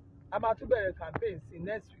a máa tún bẹ̀rẹ̀ campaign sí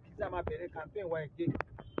next week tí a máa bẹ̀rẹ̀ campaign wa again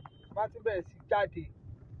a máa tún bẹ̀rẹ̀ sí jáde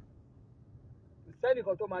kò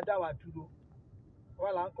sẹ́nìkan tó máa dá wa dúró wà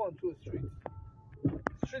là ń control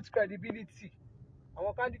street credibility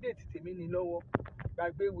àwọn candidate tèmi ní lọ́wọ́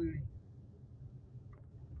gbàgbé wèrè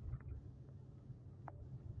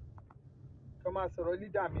kó máa sọ̀rọ̀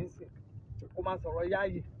leader mi sìn kó máa sọ̀rọ̀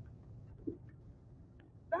Yáyì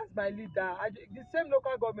that's my leader the same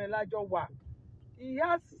local government lájọ wà he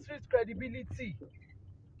has street credibility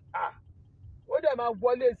ó dẹ̀ máa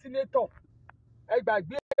wọlé senator ẹ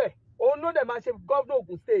gbàgbé ẹ̀ òun ló dẹ̀ máa ṣe governor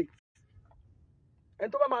Ogun State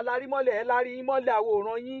ẹni tó bá máa larí mọ́lẹ̀ ẹ larí yín mọ́lẹ̀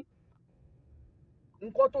àwòrán yín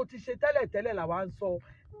nǹkan tó ti ṣe tẹ́lẹ̀tẹ́lẹ̀ làwa ń sọ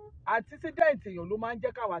antecedent èèyàn ló máa ń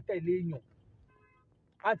jẹ́ káwa tẹ̀lé èèyàn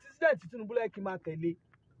antecedent Tinubu lẹ́ẹ̀kì máa tẹ̀lé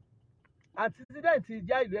antecedent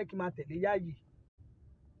Yáyì lẹ́ẹ̀kì máa tẹ̀lé Yáyì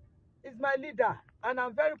he's my leader and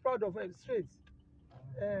I'm very proud of him straight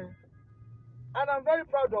and I'm very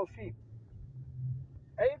proud of him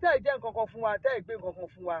ẹ̀yin tẹ́ ẹ̀ jẹ́ nǹkan kan fún wa tẹ́ ẹ̀ gbé nǹkan kan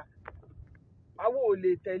fún wa àwọn ò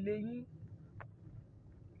lè tẹ̀lé yín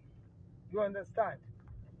you understand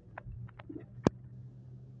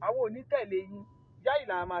àwọn ò ní tẹ̀lé yín Yáyì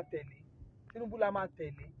la máa tẹ̀lé Tinubu la máa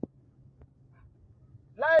tẹ̀lé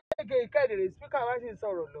láyégé ìkẹ́dẹ̀rẹ̀ spíkà wá sì ń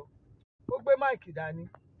sọ̀rọ̀ lọ ó gbé máìkì dání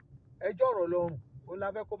ẹjọ́ ọ̀rọ̀ lọ́rùn òun la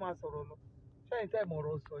fẹ́ kó máa sọ̀rọ̀ lọ sẹ́yìn tẹ́ ẹ̀ mọ̀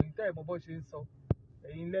ọ̀rọ̀ sọ yìí tẹ́ ẹ̀ mọ̀ bó ṣe ń sọ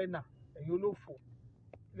ẹ̀yin lẹ́nà ẹ̀yin olófò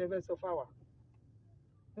ilé fẹ́ sọ fáwa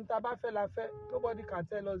níta bá fẹ́ la fẹ́ nobody can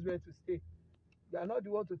tell us where to stay you are not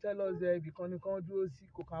the one to tell us ibìkan ni kán dúró sí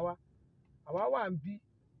kò kàn wá àwa wà ń bí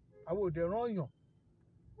àwa ò dẹ̀ rányàn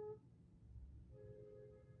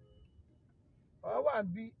àwa wà ń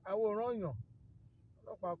bí àwa ò rányàn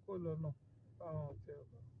ọlọ́pàá kò lọ́nà báwọn ọ̀tẹ̀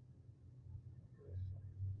ọ̀gá.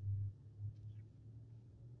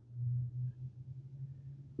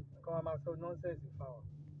 Nǹkan máa sọ nọ́ńsẹ̀sì fáwọn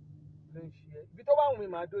ló ń ṣe ẹ́ ibi tó bá wù mí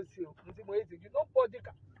màá dó sí o ní tí mo yé ti ju nobody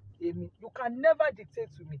can èmi you can never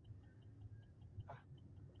dictate to me.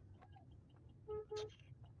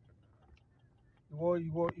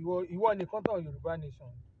 ìwọ nìkan tán Yorùbá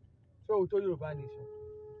nation ṣé o tó Yorùbá nation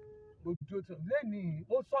lójú tó lẹ́nìí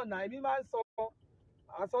mo sọ náà èmi máa ń sọ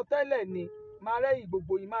àsọtẹ́lẹ̀ ni máa rẹ́yìn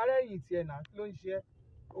gbogbo yìí máa rẹ́yìn tiẹ̀ náà ló ń ṣe ẹ́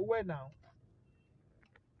owó ẹ̀ náà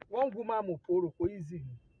wọ́n ń gun máa mọ̀ fòrò kó easy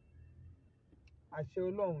ni àṣẹ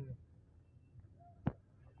Ọlọ́run ni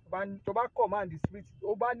tó bá command the spirit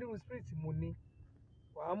ó bá nírú spirit mo ní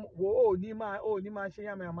wo ò ní máa ṣe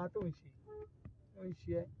yàmàyàmà tó ń ṣe ló ń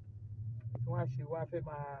ṣe ẹ́ tí wọ́n á ṣe wá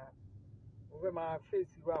fẹ́ máa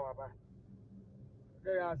fèsì irú àwa báyìí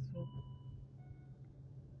lẹ́yìn asún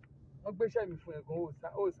wọ́n gbéṣẹ́ mi fún ẹ̀gbọ́n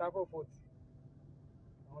ó sáfọ̀fọ̀ tì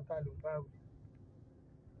àwọn tá ló bá wí.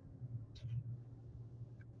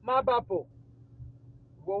 má bà bọ̀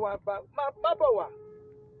ìwọ wá má bọ̀ wá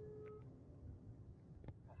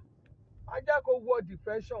ajá kò wọ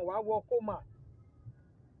depression wá wọ coma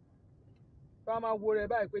bá máa wo rẹ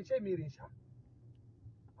báyìí pé ṣé mi rè ṣá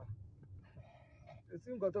kò sí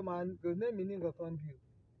nǹkan tó máa kò ní èmi ní nǹkan kan bí o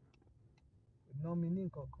kò ná mi ní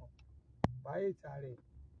nǹkan kan báyé ìta rẹ̀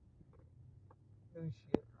ló ń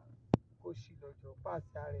ṣe kó ṣì lọ́jọ́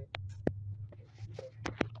pàṣẹ rẹ̀.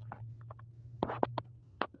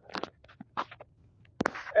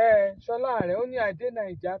 Ṣọlá rẹ̀ ó ní àìdé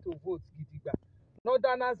Naija to vote gidigba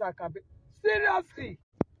northerners are campaign seriously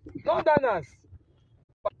northerners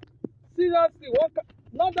seriously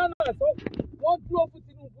northerners wọ́n dúró fún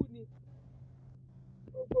Tinubu ni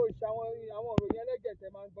gbogbo ìṣe àwọn òròyìn ẹlẹ́jẹ̀ tẹ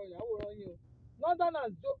máa ń gbọ́ ìyàwó rán yín o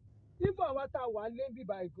northerners jó nífọ̀ àwọn tá a wà lé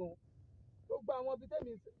bíbá ìgan gbogbo àwọn ibi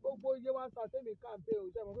tẹ́mi gbogbo iye wá sá tẹ́mi campaign o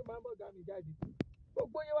ṣe mọ̀ pé máa ń bọ̀ gà mí jáde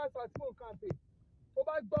gbogbo iye wá sá tí mò ń campaign tó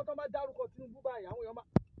bá gbọ́ tó bá dárúkọ Tinubu báyìí àwọn èèyàn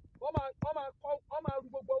wọ́n máa ru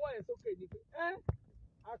gbogbo ọwọ́ yẹn sókè ní pé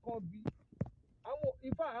Àkànbí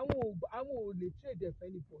àwọn ò lè trade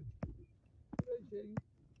ẹ̀fẹ́ ní bọ̀dì ló ń ṣe yín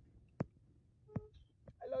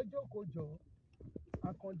ẹ lọ jókòó jọ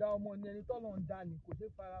àkàndá ọmọ ni ẹni tọ́lọ̀ ń dá ni kò ṣe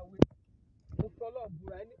farawé mo fi Ọlọ́run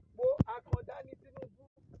búra ẹni pé àkàndá ní Tinubu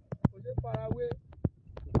kò ṣe farawé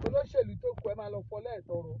olóṣèlú tó kù ẹ máa lọ fọlẹ́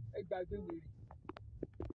ẹ̀tọ́rọ̀ ẹ gbàgbé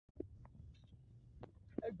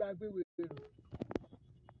wèrè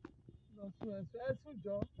lọ sún ẹsùn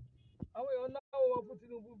jọ àwọn èèyàn náwó wọn fún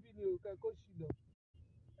Tinubu bí ni òkè kó sì lọ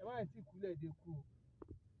ẹ má tí kúlẹ̀ dé kú o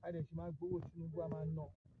a dẹ̀ sì máa gbowó Tinubu a máa ná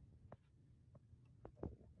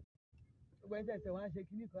gbogbo ẹni tẹ̀sẹ̀ wá ń ṣe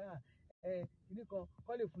kinní kan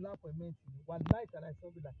kọ́ lè fún lápọ̀mẹ́ǹtì ni wà láìka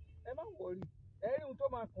láìsọ́ bìlà ẹ má wọrí ẹ rí ohun tó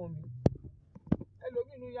máa kàn mí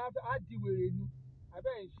ẹlòmíì inú yẹn á di wèrè ni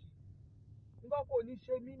abẹ́ ẹ̀ ń ṣe nǹkan kò ní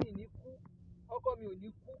ṣe mí ní kú ọkọ mi ò ní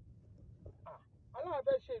kú aláwọ̀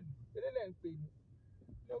fẹ́ ṣèlú erélẹ̀ ń pè ní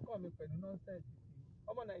ló kàn mí pẹ̀lú nọ́ńsẹ̀nsì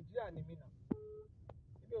ọmọ Nàìjíríà ni mí nà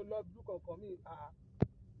èmi ò lọ bí kankan mi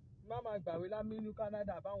má máa gbàwé lámì ní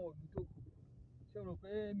Canada báwọn òbí tó kù ṣe rò pé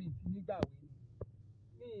mi ti ní gbàwé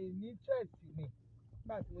mi ní interest mi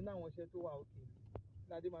nígbà tí mo ní àwọn iṣẹ́ tó wà òkè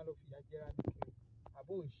ládé máa lọ fìyà jẹra ní kiri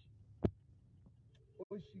àbó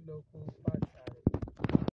òṣì lọ kó pàṣẹ rẹ̀.